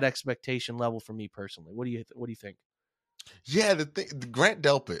fits an at expectation level for me personally. What do you think? Yeah, the Grant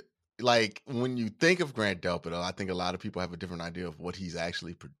Delpit, like when you think of Grant Delpit, I think a lot of people have a different idea of what he's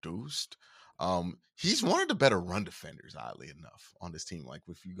actually produced. He's one of the better run defenders, oddly enough, on this team. Like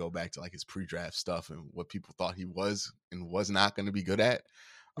if you go back to like his pre-draft stuff and what people thought he was and was not going to be good at,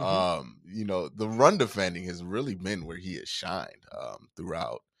 the run defending has really been where he has shined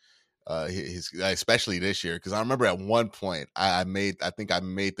throughout his, especially this year. Because I remember at one point I think I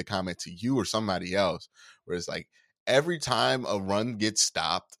made the comment to you or somebody else where it's like every time a run gets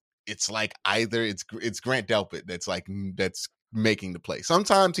stopped, it's like either it's Grant Delpit that's making the play.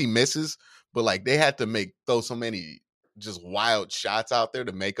 Sometimes he misses, but like they had to throw so many just wild shots out there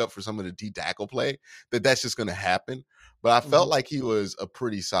to make up for some of the D tackle play that's just going to happen. But I felt like he was a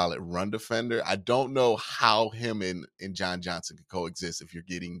pretty solid run defender. I don't know how him and John Johnson can coexist if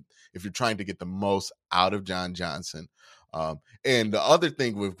you're trying to get the most out of John Johnson. And the other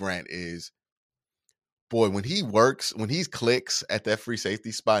thing with Grant is, boy, when he clicks at that free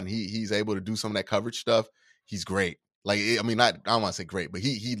safety spot and he's able to do some of that coverage stuff, he's great. Like, I mean, I don't want to say great, but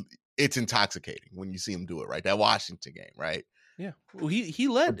it's intoxicating when you see him do it, right? That Washington game, right? Yeah. Well, he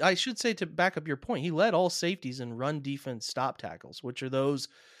led, I should say, to back up your point, he led all safeties in run defense stop tackles, which are those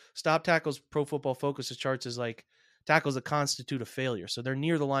stop tackles Pro Football Focus charts as like tackles that constitute a failure. So they're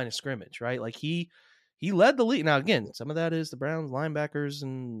near the line of scrimmage, right? Like he led the league. Now, again, some of that is the Browns linebackers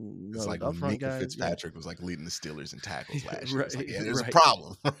and it's like upfront guys. Fitzpatrick was like leading the Steelers in tackles last year. Right, It's like, yeah, there's a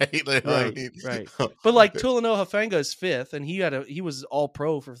problem, right? Right. But like Tulanua Hafenga is 5th, and he was all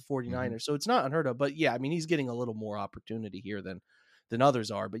pro for the 49ers, so it's not unheard of. But yeah, I mean, he's getting a little more opportunity here than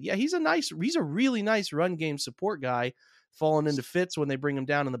others are. But yeah, he's a really nice run game support guy, falling into fits when they bring him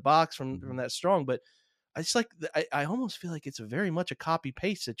down in the box from that strong. But I just I almost feel like it's very much a copy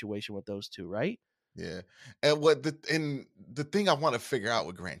paste situation with those two, right? Yeah. And the thing I want to figure out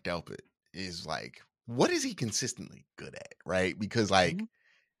with Grant Delpit is like, what is he consistently good at, right? Because like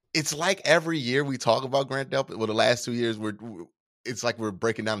it's like every year we talk about Grant Delpit. Well, the last 2 years it's like we're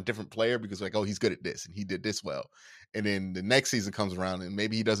breaking down a different player because like, oh, he's good at this and he did this well. And then the next season comes around and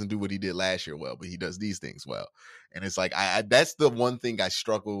maybe he doesn't do what he did last year well, but he does these things well. And it's like that's the one thing I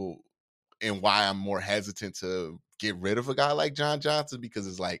struggle and why I'm more hesitant to get rid of a guy like John Johnson, because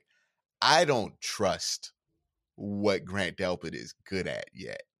it's like I don't trust what Grant Delpit is good at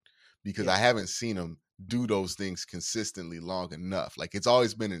yet, because I haven't seen him do those things consistently long enough. Like it's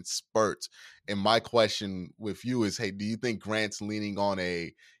always been in spurts. And my question with you is, hey, do you think Grant's leaning on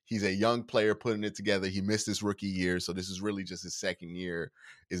he's a young player putting it together? He missed his rookie year, so this is really just his second year.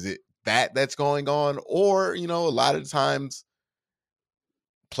 Is it that's going on? Or, a lot of times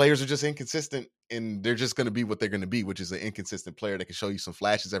players are just inconsistent and they're just going to be what they're going to be, which is an inconsistent player that can show you some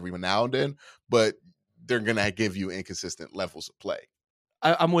flashes every now and then, but they're going to give you inconsistent levels of play.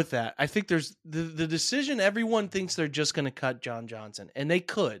 I'm with that. I think there's the decision. Everyone thinks they're just going to cut John Johnson, and they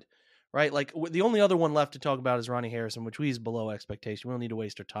could, right? Like the only other one left to talk about is Ronnie Harrison, which he's below expectation. We don't need to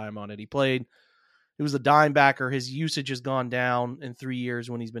waste our time on it. He played he was a dime backer. His usage has gone down in 3 years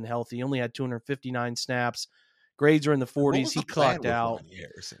when he's been healthy. He only had 259 snaps. Grades are in the 40s. He clocked out.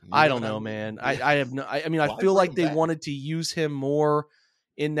 I don't know, man. I have no. I mean, I feel like they wanted to use him more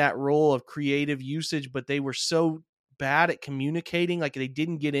in that role of creative usage, but they were so bad at communicating. Like they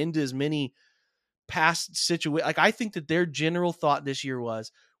didn't get into as many past situations. Like I think that their general thought this year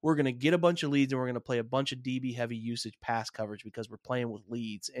was, we're going to get a bunch of leads and we're going to play a bunch of DB heavy usage pass coverage because we're playing with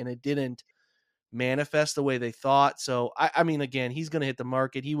leads, and it didn't manifest the way they thought. So I mean, again, he's going to hit the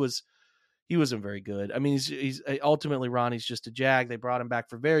market. He wasn't very good. I mean, he's ultimately Ronnie's just a jag. They brought him back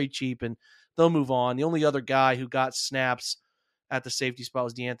for very cheap, and they'll move on. The only other guy who got snaps at the safety spot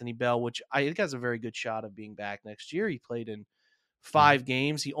was DeAnthony Bell, which I think has a very good shot of being back next year. He played in 5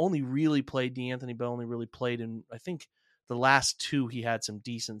 games. DeAnthony Bell only really played in, I think, the last 2 he had some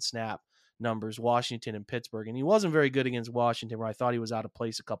decent snap numbers, Washington and Pittsburgh. And he wasn't very good against Washington, where I thought he was out of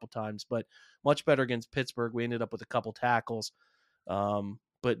place a couple times, but much better against Pittsburgh. We ended up with a couple tackles.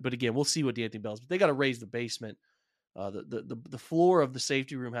 But again, we'll see what DeAnthony Bell's. But they got to raise the basement. The floor of the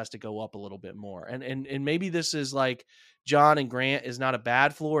safety room has to go up a little bit more. And maybe this is like John and Grant is not a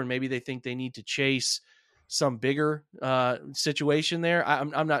bad floor, and maybe they think they need to chase some bigger situation there.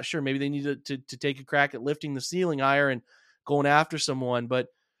 I'm not sure. Maybe they need to take a crack at lifting the ceiling higher and going after someone. But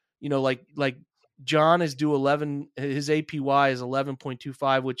like John is due 11. His APY is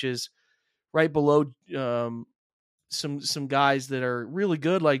 11.25, which is right below some guys that are really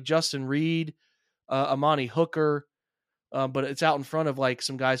good, like Justin Reed, Amani Hooker, but it's out in front of like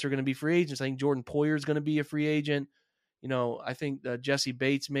some guys who are going to be free agents. I think Jordan Poyer is going to be a free agent. I think Jesse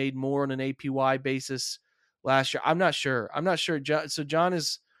Bates made more on an APY basis last year. I'm not sure. So John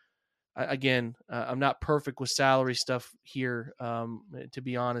is, again, I'm not perfect with salary stuff here, to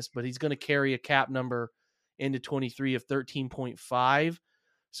be honest, but he's going to carry a cap number into 23 of 13.5.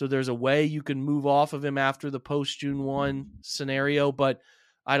 So there's a way you can move off of him after the post June 1 scenario, but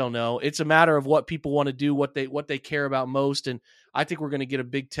I don't know. It's a matter of what people want to do, what they care about most. And I think we're going to get a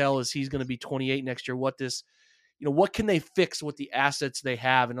big tell as he's going to be 28 next year. What can they fix with the assets they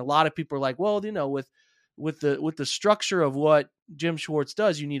have? And a lot of people are like, well, with the structure of what Jim Schwartz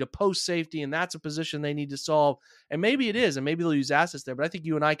does, you need a post safety, and that's a position they need to solve. And maybe it is, and maybe they'll use assets there. But I think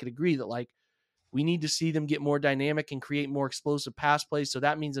you and I could agree that like, we need to see them get more dynamic and create more explosive pass plays. So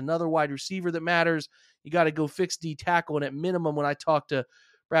that means another wide receiver that matters. You got to go fix D tackle. And at minimum, when I talked to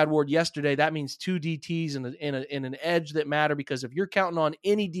Brad Ward yesterday, that means 2 DTs and an edge that matter, because if you're counting on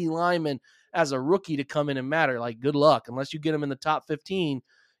any D lineman as a rookie to come in and matter, like good luck. Unless you get them in the top 15,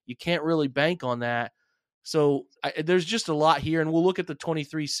 you can't really bank on that. So there's just a lot here. And we'll look at the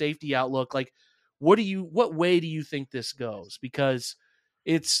 23 safety outlook. Like, what way do you think this goes? Because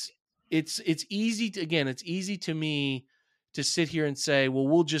it's easy to me to sit here and say, well,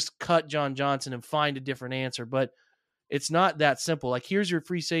 we'll just cut John Johnson and find a different answer. But it's not that simple. Like, here's your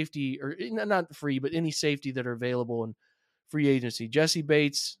free safety, or not free, but any safety that are available in free agency. Jesse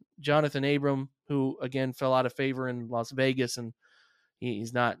Bates, Jonathan Abram, who again fell out of favor in Las Vegas, and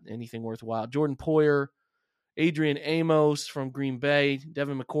he's not anything worthwhile. Jordan Poyer, Adrian Amos from Green Bay,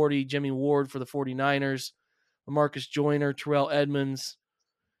 Devin McCourty, Jimmy Ward for the 49ers, Marcus Joyner, Terrell Edmonds,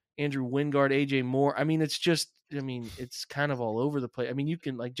 Andrew Wingard, AJ Moore. I mean, it's kind of all over the place. I mean, you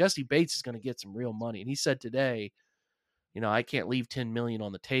can, like, Jesse Bates is going to get some real money. And he said today, I can't leave $10 million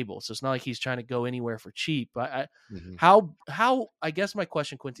on the table. So it's not like he's trying to go anywhere for cheap. But I guess my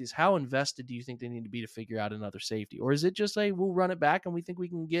question, Quincy, is how invested do you think they need to be to figure out another safety? Or is it just we'll run it back and we think we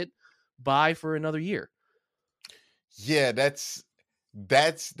can get by for another year? Yeah, that's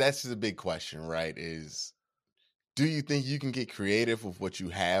the big question, right? Do you think you can get creative with what you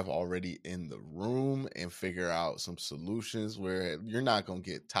have already in the room and figure out some solutions where you're not going to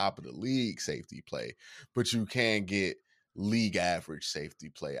get top of the league safety play, but you can get league average safety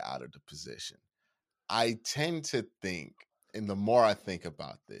play out of the position? I tend to think, and the more I think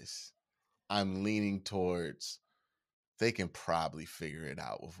about this, I'm leaning towards they can probably figure it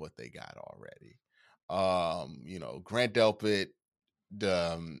out with what they got already. Grant Delpit,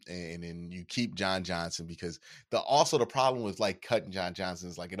 and then you keep John Johnson, because the problem with like cutting John Johnson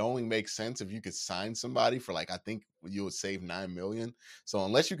is like, it only makes sense if you could sign somebody for like, I think you would save $9 million. So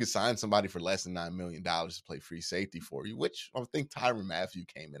unless you could sign somebody for less than $9 million to play free safety for you, which I think Tyrann Mathieu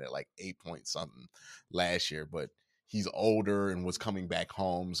came in at like 8 point something last year, but he's older and was coming back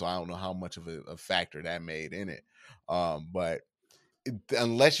home. So I don't know how much of a factor that made in it. But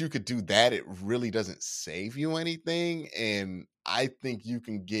unless you could do that, it really doesn't save you anything. And I think you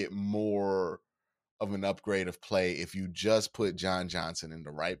can get more of an upgrade of play if you just put John Johnson in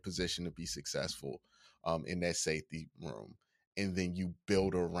the right position to be successful in that safety room, and then you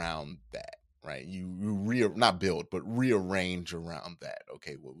build around that. right? You not build, but rearrange around that.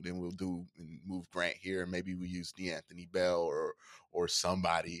 Okay, well then we'll do move Grant here, and maybe we use D'Anthony Bell or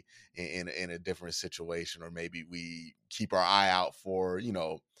somebody in a different situation, or maybe we keep our eye out for, you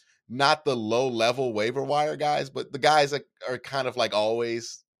know, not the low level waiver wire guys, but the guys that are kind of like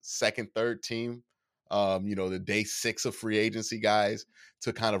always second, third team. You know, the day 6 of free agency guys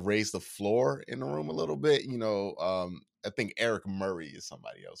to kind of raise the floor in the room a little bit. You know, I think Eric Murray is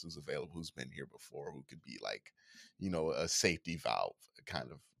somebody else who's available, who's been here before, who could be like, you know, a safety valve kind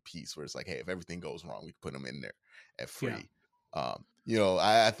of piece where it's like, hey, if everything goes wrong, we can put them in there at free. Yeah. You know,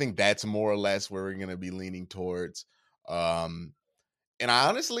 I think that's more or less where we're going to be leaning towards. And I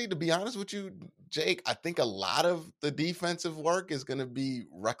honestly, to be honest with you, Jake, I think a lot of the defensive work is going to be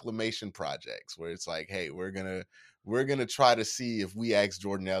reclamation projects where it's like, hey, we're going to try to see if we ask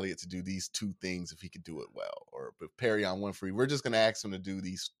Jordan Elliott to do these 2 things, if he could do it well, or if Perrion Winfrey, we're just going to ask him to do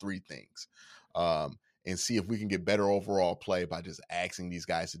these 3 things, and see if we can get better overall play by just asking these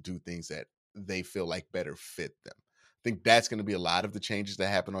guys to do things that they feel like better fit them. I think that's going to be a lot of the changes that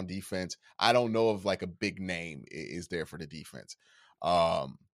happen on defense. I don't know if like a big name is there for the defense.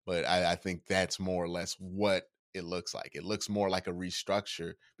 But I think that's more or less what it looks like. It looks more like a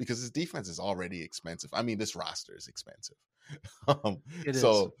restructure because this defense is already expensive. I mean, this roster is expensive.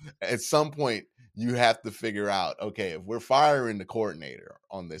 So at some point you have to figure out, okay, if we're firing the coordinator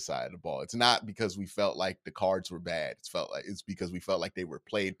on this side of the ball, it's not because we felt like the Cards were bad. It's because we felt like they were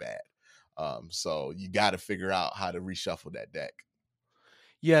played bad. So you got to figure out how to reshuffle that deck.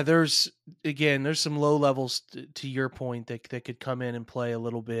 Yeah, there's some low levels to your point that could come in and play a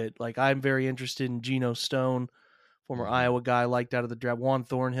little bit. Like I'm very interested in Geno Stone, former Iowa guy, liked out of the draft. Juan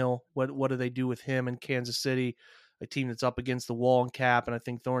Thornhill, what do they do with him in Kansas City, a team that's up against the wall in cap? And I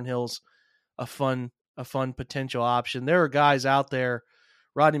think Thornhill's a fun potential option. There are guys out there.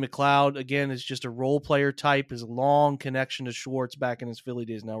 Rodney McLeod, again, is just a role player type, his long connection to Schwartz back in his Philly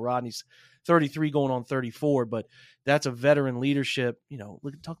days. Now, Rodney's 33 going on 34, but that's a veteran leadership. You know,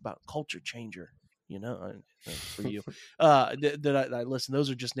 talk about culture changer, you know, for you. That I listen, those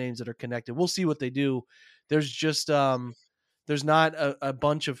are just names that are connected. We'll see what they do. There's just there's not a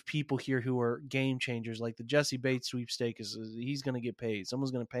bunch of people here who are game changers. Like the Jesse Bates sweepstake he's going to get paid.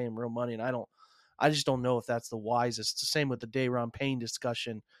 Someone's going to pay him real money, and I just don't know if that's the wisest. It's the same with the Dayron Payne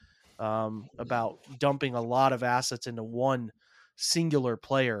discussion about dumping a lot of assets into one singular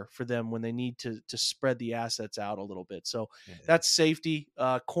player for them when they need to spread the assets out a little bit. So that's safety.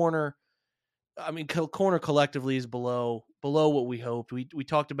 Corner, I mean, corner collectively is below what we hoped. We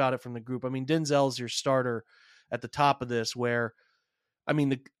talked about it from the group. I mean, Denzel's your starter at the top of this, where I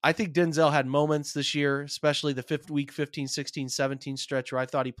mean, I think Denzel had moments this year, especially the week 15, 16, 17 stretch where I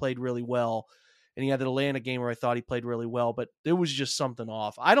thought he played really well. And he had the Atlanta game where I thought he played really well, but there was just something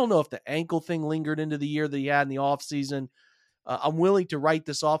off. I don't know if the ankle thing lingered into the year that he had in the offseason. I'm willing to write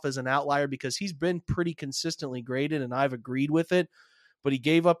this off as an outlier because he's been pretty consistently graded, and I've agreed with it. But he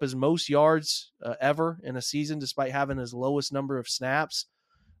gave up his most yards ever in a season despite having his lowest number of snaps.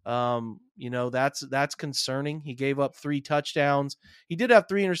 You know, that's concerning. He gave up 3 touchdowns. He did have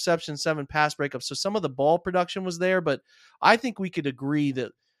 3 interceptions, 7 pass breakups. So some of the ball production was there, but I think we could agree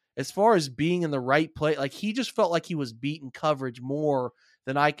that as far as being in the right play, like he just felt like he was beating coverage more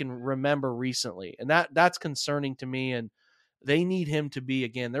than I can remember recently. And that's concerning to me. And they need him to be,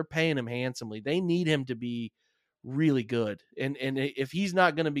 again, they're paying him handsomely. They need him to be really good. And if he's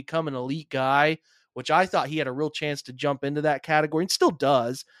not going to become an elite guy, which I thought he had a real chance to jump into that category and still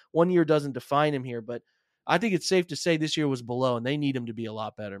does, 1 year doesn't define him here, but I think it's safe to say this year was below, and they need him to be a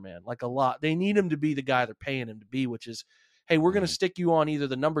lot better, man. Like a lot. They need him to be the guy they're paying him to be, which is, hey, we're going to stick you on either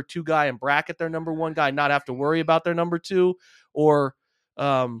the number 2 guy and bracket their number 1 guy, not have to worry about their number 2, or,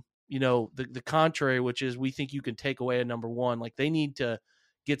 you know, the contrary, which is we think you can take away a number 1. Like they need to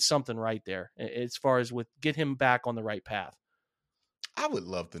get something right there as far as get him back on the right path. I would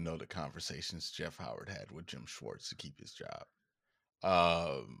love to know the conversations Jeff Howard had with Jim Schwartz to keep his job.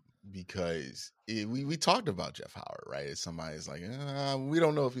 Because we talked about Jeff Howard, right? Somebody's like, we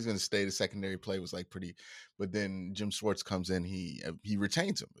don't know if he's going to stay. The secondary play was like pretty, but then Jim Schwartz comes in, he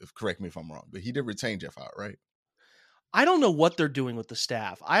retains him. Correct me if I'm wrong, but he did retain Jeff Howard, right? I don't know what they're doing with the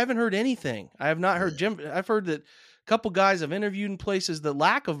staff. I haven't heard anything. I have not heard Jim. I've heard that a couple guys have interviewed in places. The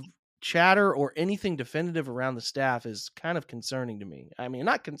lack of chatter or anything definitive around the staff is kind of concerning to me. I mean,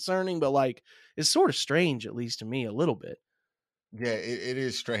 not concerning, but like it's sort of strange, at least to me, a little bit. Yeah, it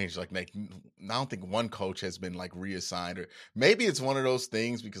is strange. Like, I don't think one coach has been like reassigned, or maybe it's one of those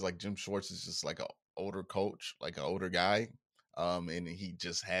things because like Jim Schwartz is just like an older coach, like an older guy. And he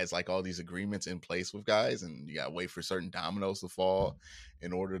just has like all these agreements in place with guys, and you gotta wait for certain dominoes to fall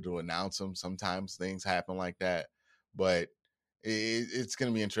in order to announce them. Sometimes things happen like that, but it's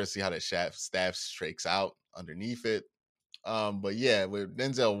gonna be interesting how that staff shakes out underneath it. But yeah, with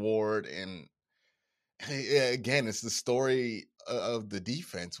Denzel Ward, and again, it's the story of the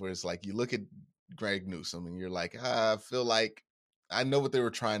defense where it's like you look at Greg Newsome and you're like, I feel like I know what they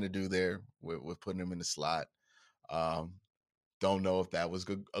were trying to do there with putting him in the slot. Um, don't know if that was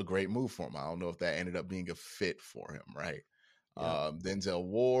a great move for him. I don't know if that ended up being a fit for him, right? Yeah. Denzel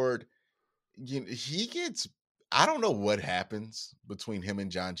Ward, he gets, I don't know what happens between him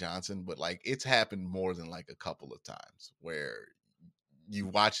and John Johnson, but like it's happened more than like a couple of times where you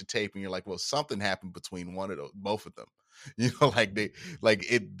watch the tape and you're like, well, something happened between both of them. Like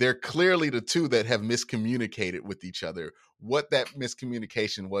they're clearly the two that have miscommunicated with each other. What that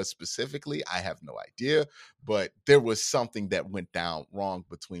miscommunication was specifically, I have no idea, but there was something that went down wrong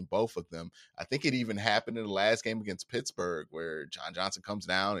between both of them. I think it even happened in the last game against Pittsburgh where John Johnson comes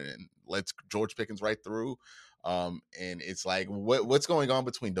down and lets George Pickens right through. And it's like, what's going on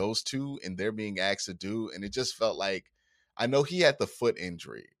between those two and they're being asked to do? And it just felt like, I know he had the foot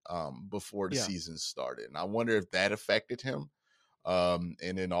injury before the season started, and I wonder if that affected him. And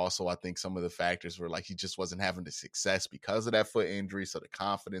then also I think some of the factors were like he just wasn't having the success because of that foot injury, so the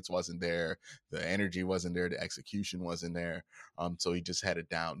confidence wasn't there, the energy wasn't there, the execution wasn't there. So he just had a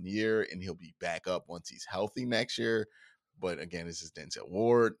down year, and he'll be back up once he's healthy next year. But again, this is Denzel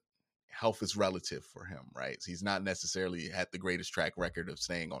Ward. Health is relative for him, right? So he's not necessarily had the greatest track record of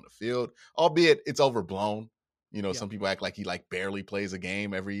staying on the field, albeit it's overblown. Some people act like he like barely plays a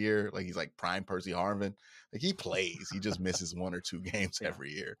game every year. Like he's like prime Percy Harvin. Like he plays, he just misses 1 or 2 games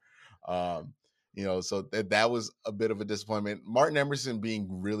every year. So that was a bit of a disappointment. Martin Emerson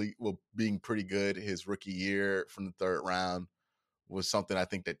being pretty good his rookie year from the 3rd round was something I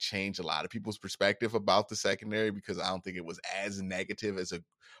think that changed a lot of people's perspective about the secondary, because I don't think it was as negative as a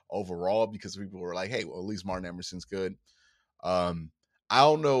overall, because people were like, hey, well, at least Martin Emerson's good. I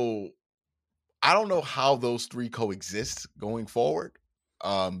don't know how those 3 coexist going forward,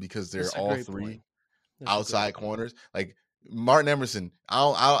 because they're all 3 outside corners. Like Martin Emerson,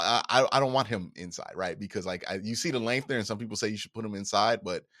 I don't want him inside, right? Because like you see the length there, and some people say you should put him inside,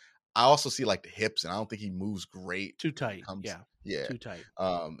 but I also see like the hips, and I don't think he moves great. Too tight. Yeah. Too tight.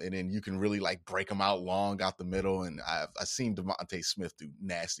 And then you can really like break him out long out the middle, and I've seen DeVonta Smith do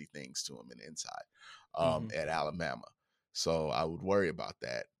nasty things to him in the inside at Alabama. So I would worry about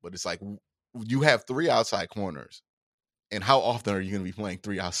that. But it's like, you have 3 outside corners, and how often are you going to be playing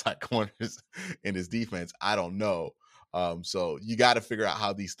 3 outside corners in this defense? I don't know. So you got to figure out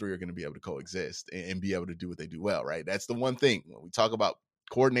how these 3 are going to be able to coexist and be able to do what they do well, right? That's the one thing when we talk about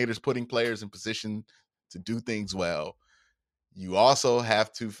coordinators putting players in position to do things well. You also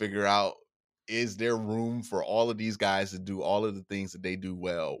have to figure out, is there room for all of these guys to do all of the things that they do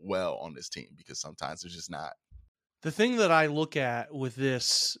well on this team? Because sometimes there's just not. The thing that I look at with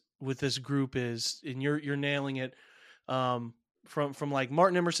this group is, and you're nailing it, from like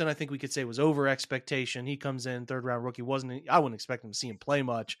Martin Emerson, I think we could say was over expectation. He comes in 3rd round rookie. I wouldn't expect him to see him play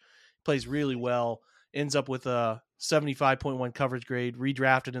much. Plays really well. Ends up with a 75.1 coverage grade,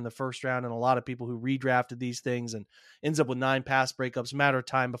 redrafted in the 1st round, and a lot of people who redrafted these things, and ends up with 9 pass breakups. Matter of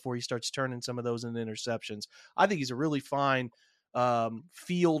time before he starts turning some of those into interceptions. I think he's a really fine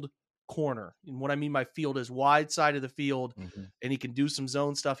field corner. And what I mean by field is wide side of the field, and he can do some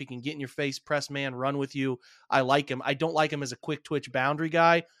zone stuff. He can get in your face, press man, run with you. I like him. I don't like him as a quick twitch boundary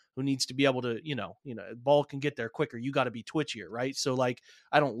guy who needs to be able to, ball can get there quicker. You got to be twitchier, right? So like,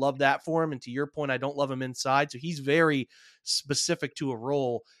 I don't love that for him. And to your point, I don't love him inside. So he's very specific to a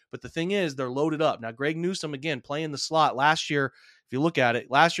role. But the thing is, they're loaded up. Now, Greg Newsome, again, playing the slot last year. If you look at it,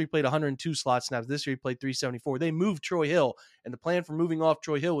 last year he played 102 slot snaps. This year he played 374. They moved Troy Hill, and the plan for moving off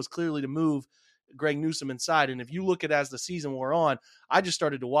Troy Hill was clearly to move Greg Newsome inside. And if you look at it as the season wore on, I just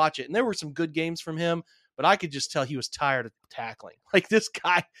started to watch it, and there were some good games from him, but I could just tell he was tired of tackling. Like this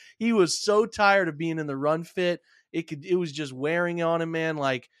guy, he was so tired of being in the run fit. It was just wearing on him, man.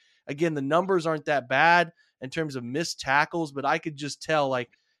 Like, again, the numbers aren't that bad in terms of missed tackles, but I could just tell, like,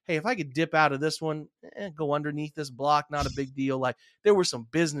 hey, if I could dip out of this one, go underneath this block, not a big deal. Like, there were some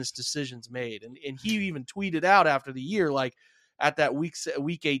business decisions made. And he even tweeted out after the year, like at that week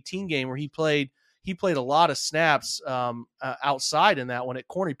 18 game where he played a lot of snaps outside in that one at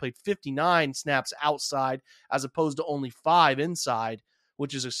corner. He played 59 snaps outside as opposed to only 5 inside,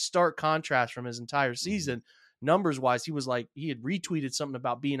 which is a stark contrast from his entire season. Numbers wise, he was like, he had retweeted something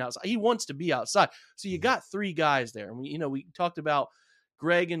about being outside. He wants to be outside. So you got 3 guys there. And we talked about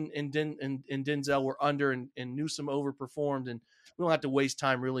Greg and Denzel were under, and Newsome overperformed, and we don't have to waste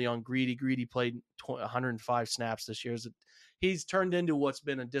time really on Greedy. Greedy played 105 snaps this year. He's turned into what's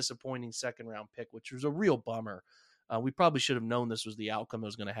been a disappointing second-round pick, which was a real bummer. We probably should have known this was the outcome that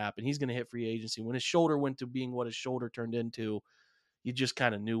was going to happen. He's going to hit free agency. When his shoulder went to being what his shoulder turned into, you just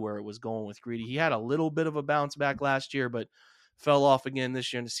kind of knew where it was going with Greedy. He had a little bit of a bounce back last year, but fell off again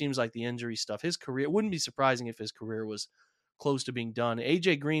this year, and it seems like the injury stuff. His career, it wouldn't be surprising if his career was close to being done.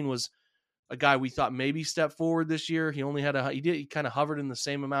 AJ Green was a guy we thought maybe stepped forward this year. He kind of hovered in the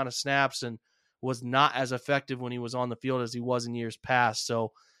same amount of snaps and was not as effective when he was on the field as he was in years past.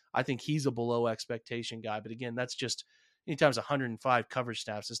 So I think he's a below expectation guy. But again, that's just anytime it's 105 coverage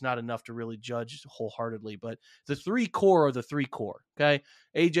snaps, it's not enough to really judge wholeheartedly. But the three core are the three core. Okay.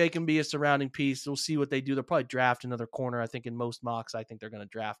 AJ can be a surrounding piece. We'll see what they do. They'll probably draft another corner. I think in most mocks, I think they're going to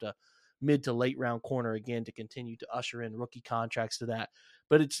draft a mid to late round corner again to continue to usher in rookie contracts to that.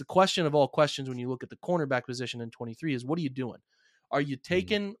 But it's the question of all questions when you look at the cornerback position in 23 is, what are you doing? Are you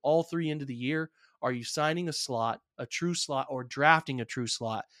taking all three into the year? Are you signing a slot, a true slot, or drafting a true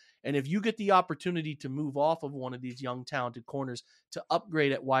slot? And if you get the opportunity to move off of one of these young, talented corners to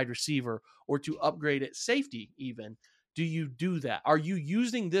upgrade at wide receiver or to upgrade at safety even, do you do that? Are you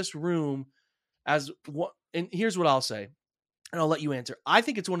using this room as what? And here's what I'll say, and I'll let you answer. I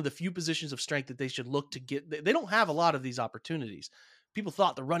think it's one of the few positions of strength that they should look to get. They don't have a lot of these opportunities. People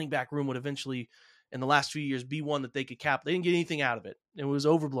thought the running back room would eventually, in the last few years, be one that they could cap. They didn't get anything out of it. It was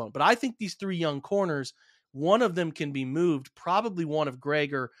overblown. But I think these three young corners, one of them can be moved, probably one of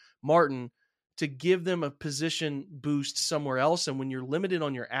Greg or Martin, to give them a position boost somewhere else. And when you're limited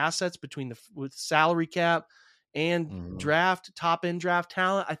on your assets with salary cap and top end draft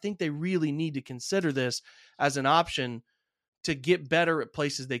talent, I think they really need to consider this as an option to get better at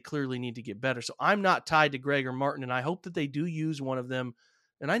places they clearly need to get better. So I'm not tied to Greg or Martin, and I hope that they do use one of them.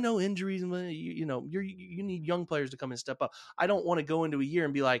 And I know injuries, you need young players to come and step up. I don't want to go into a year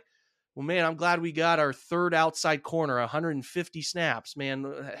and be like, well, man, I'm glad we got our third outside corner, 150 snaps,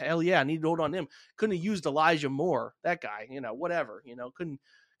 man. Hell yeah, I need to hold on him. Couldn't have used Elijah Moore, that guy, whatever, couldn't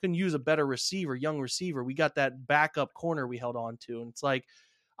use a better receiver, young receiver. We got that backup corner we held on to. And it's like,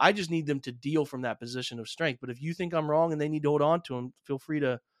 I just need them to deal from that position of strength. But if you think I'm wrong and they need to hold on to him, feel free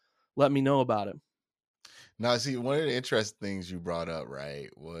to let me know about it. Now, see, one of the interesting things you brought up, right,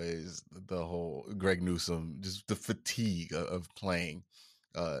 was the whole Greg Newsome, just the fatigue of playing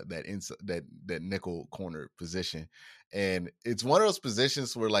that nickel corner position. And it's one of those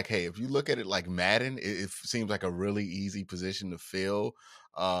positions where, like, hey, if you look at it like Madden, it seems like a really easy position to fill.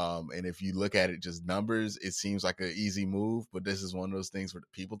 And if you look at it just numbers, it seems like an easy move. But this is one of those things where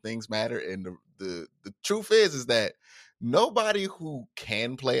people things matter. And the truth is that nobody who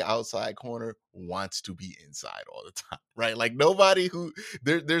can play outside corner wants to be inside all the time, right? Like nobody who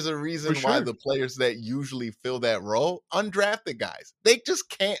there's a reason why the players that usually fill that role, undrafted guys, they just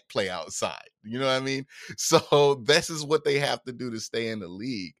can't play outside. You know what I mean? So this is what they have to do to stay in the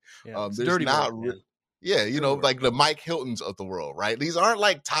league. Yeah, there's not yeah, like the Mike Hiltons of the world, right? These aren't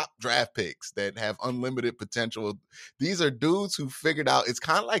like top draft picks that have unlimited potential. These are dudes who figured out it's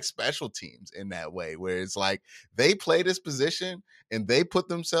kind of like special teams in that way, where it's like they play this position and they put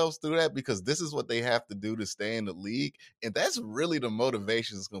themselves through that because this is what they have to do to stay in the league. And that's really the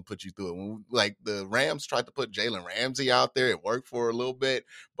motivation that's going to put you through it. When, like the Rams tried to put Jalen Ramsey out there, it worked for a little bit.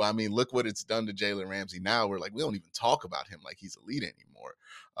 But I mean, look what it's done to Jalen Ramsey now. We're like, we don't even talk about him like he's elite anymore.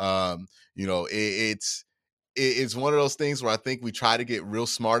 It's one of those things where I think we try to get real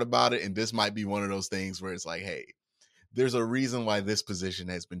smart about it. And this might be one of those things where it's like, hey, there's a reason why this position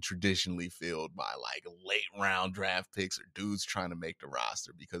has been traditionally filled by like late round draft picks or dudes trying to make the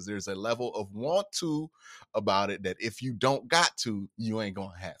roster, because there's a level of want to about it that if you don't got to, you ain't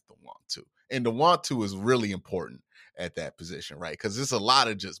going to have to want to. And the want to is really important at that position, right? Because there's a lot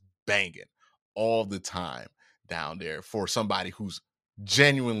of just banging all the time down there for somebody who's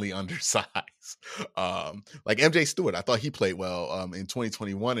genuinely undersized. Like MJ Stewart, I thought he played well in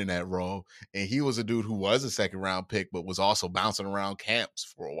 2021 in that role, and he was a dude who was a second round pick but was also bouncing around camps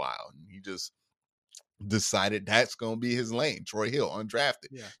for a while, and he just decided that's going to be his lane. Troy Hill, undrafted.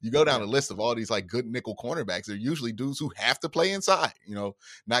 Yeah. You go down the list of all these like good nickel cornerbacks, they're usually dudes who have to play inside,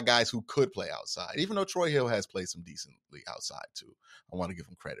 not guys who could play outside, even though Troy Hill has played some decently outside too. I want to give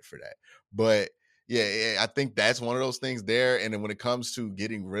him credit for that. But yeah, I think that's one of those things there. And then when it comes to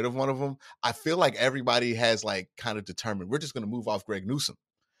getting rid of one of them, I feel like everybody has like kind of determined we're just going to move off Greg Newsome.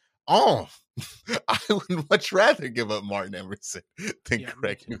 I would much rather give up Martin Emerson than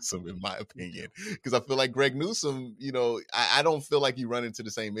Greg Newsome, in my opinion, because I feel like Greg Newsome, I don't feel like you run into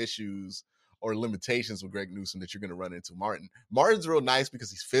the same issues or limitations with Greg Newsome that you're going to run into Martin. Martin's real nice because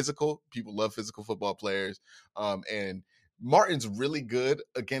he's physical. People love physical football players. And Martin's really good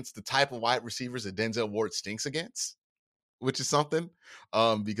against the type of wide receivers that Denzel Ward stinks against, which is something.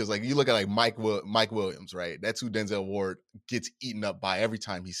 Because like you look at like Mike Williams, right? That's who Denzel Ward gets eaten up by every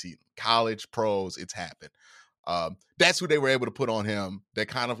time he sees him. College, pros, it's happened. That's who they were able to put on him that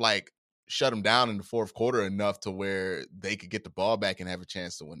kind of like shut him down in the fourth quarter enough to where they could get the ball back and have a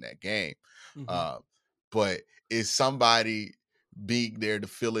chance to win that game. But is somebody being there to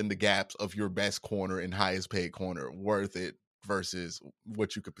fill in the gaps of your best corner and highest paid corner worth it versus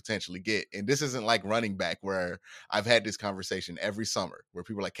what you could potentially get? And this isn't like running back where I've had this conversation every summer where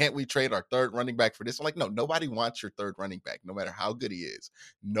people are like, can't we trade our third running back for this? I'm like, no, nobody wants your third running back, no matter how good he is.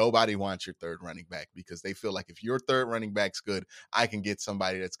 Nobody wants your third running back because they feel like if your third running back's good, I can get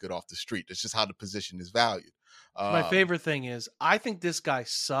somebody that's good off the street. That's just how the position is valued. My favorite thing is I think this guy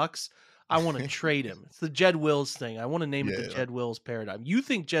sucks. I want to trade him. It's the Jed Wills thing. I want to name it the Jed Wills paradigm. You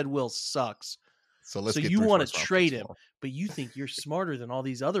think Jed Wills sucks. So you want to trade him, but you think you're smarter than all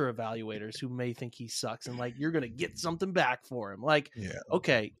these other evaluators who may think he sucks, and like you're going to get something back for him. Like,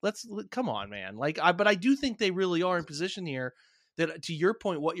 okay, let's come on, man. Like, but I do think they really are in position here that, to your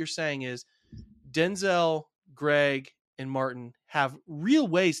point, what you're saying is Denzel, Greg, and Martin have real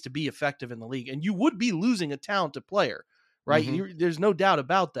ways to be effective in the league, and you would be losing a talented player, right? There's no doubt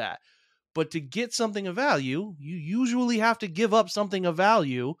about that. But to get something of value, you usually have to give up something of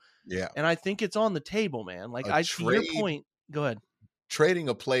value. Yeah. And I think it's on the table, man. Like to your point, go ahead. Trading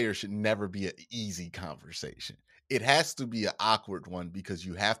a player should never be an easy conversation. It has to be an awkward one because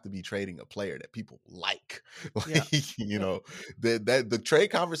you have to be trading a player that people like. You know, the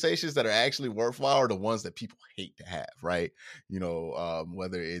trade conversations that are actually worthwhile are the ones that people hate to have, right? You know,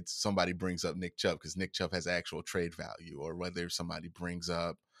 whether it's somebody brings up Nick Chubb because Nick Chubb has actual trade value, or whether somebody brings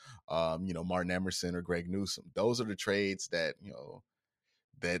up Martin Emerson or Greg Newsome. Those are the trades that, you know,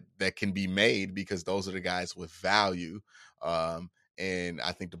 that can be made because those are the guys with value. And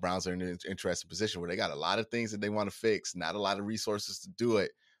I think the Browns are in an interesting position where they got a lot of things that they want to fix, not a lot of resources to do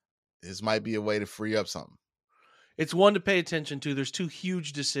it. This might be a way to free up something. It's one to pay attention to. There's two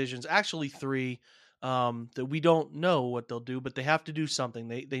huge decisions, actually three, that we don't know what they'll do, but they have to do something.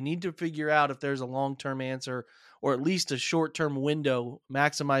 They need to figure out if there's a long-term answer or at least a short-term window,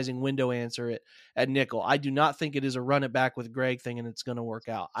 maximizing window answer at nickel. I do not think it is a run it back with Greg thing and it's going to work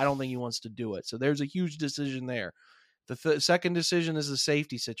out. I don't think he wants to do it. So there's a huge decision there. The second decision is the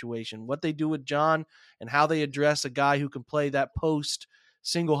safety situation. What they do with John and how they address a guy who can play that post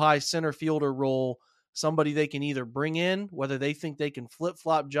single high center fielder role, somebody they can either bring in, whether they think they can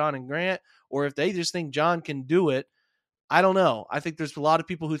flip-flop John and Grant, or if they just think John can do it. I don't know. I think there's a lot of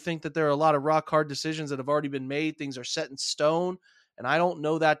people who think that there are a lot of rock-hard decisions that have already been made. Things are set in stone, and I don't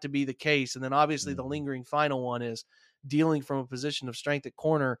know that to be the case. And then obviously the lingering final one is dealing from a position of strength at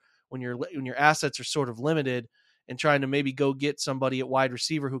corner when your assets are sort of limited, and trying to maybe go get somebody at wide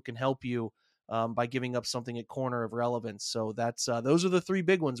receiver who can help you by giving up something at corner of relevance. So that's those are the three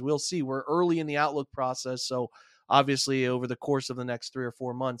big ones. We'll see. We're early in the outlook process, so obviously over the course of the next 3 or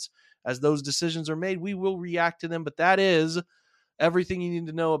 4 months, as those decisions are made, we will react to them. But that is everything you need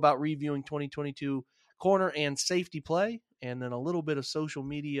to know about reviewing 2022 corner and safety play, and then a little bit of social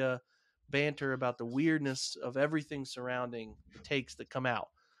media banter about the weirdness of everything surrounding takes that come out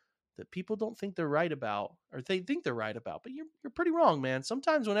that people don't think they're right about, or they think they're right about, but you're pretty wrong, man.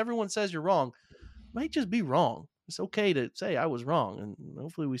 Sometimes when everyone says you're wrong, it might just be wrong. It's okay to say I was wrong, and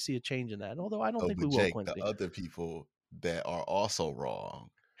hopefully we see a change in that. Although I don't think we will, Jake, Quincy. The other people that are also wrong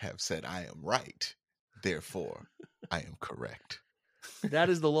have said I am right, therefore I am correct. That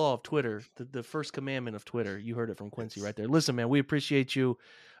is the law of Twitter, the first commandment of Twitter. You heard it from Quincy right there. Listen, man, we appreciate you.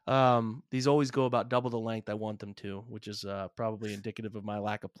 These always go about double the length I want them to, which is probably indicative of my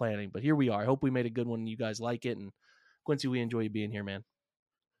lack of planning. But here we are. I hope we made a good one and you guys like it. And Quincy, we enjoy you being here, man.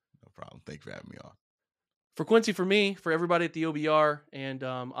 No problem. Thank you for having me on. For Quincy, for me, for everybody at the OBR, and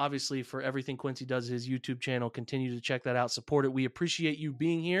obviously for everything Quincy does, his YouTube channel, continue to check that out. Support it. We appreciate you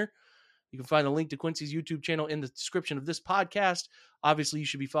being here. You can find a link to Quincy's YouTube channel in the description of this podcast. Obviously, you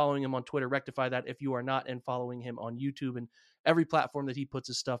should be following him on Twitter. Rectify that if you are not, and following him on YouTube and every platform that he puts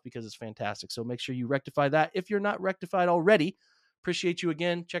his stuff, because it's fantastic. So make sure you rectify that if you're not rectified already. Appreciate you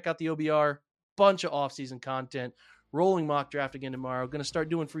again. Check out the OBR. Bunch of offseason content. Rolling mock draft again tomorrow. Going to start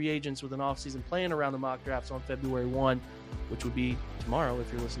doing free agents with an offseason plan around the mock drafts on February 1, which would be tomorrow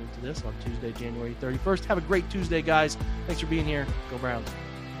if you're listening to this on Tuesday, January 31st. Have a great Tuesday, guys. Thanks for being here. Go Browns.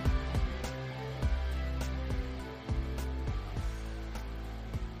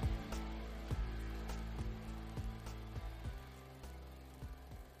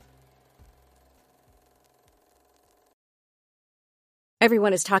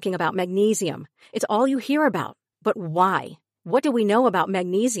 Everyone is talking about magnesium. It's all you hear about. But why? What do we know about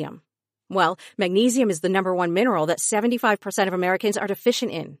magnesium? Well, magnesium is the number one mineral that 75% of Americans are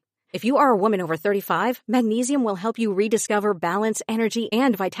deficient in. If you are a woman over 35, magnesium will help you rediscover balance, energy,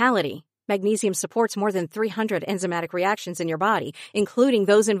 and vitality. Magnesium supports more than 300 enzymatic reactions in your body, including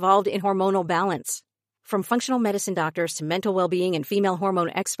those involved in hormonal balance. From functional medicine doctors to mental well-being and female hormone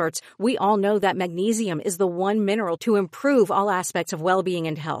experts, we all know that magnesium is the one mineral to improve all aspects of well-being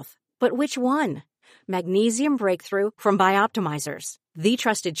and health. But which one? Magnesium Breakthrough from Bioptimizers, the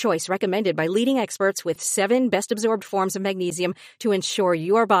trusted choice recommended by leading experts with 7 best-absorbed forms of magnesium to ensure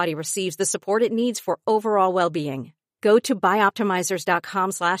your body receives the support it needs for overall well-being. Go to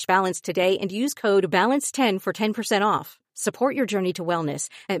bioptimizers.com/balance today and use code BALANCE10 for 10% off. Support your journey to wellness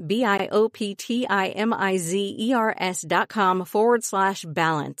at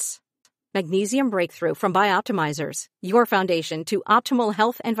bioptimizers.com/balance. Magnesium Breakthrough from Bioptimizers, your foundation to optimal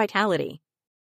health and vitality.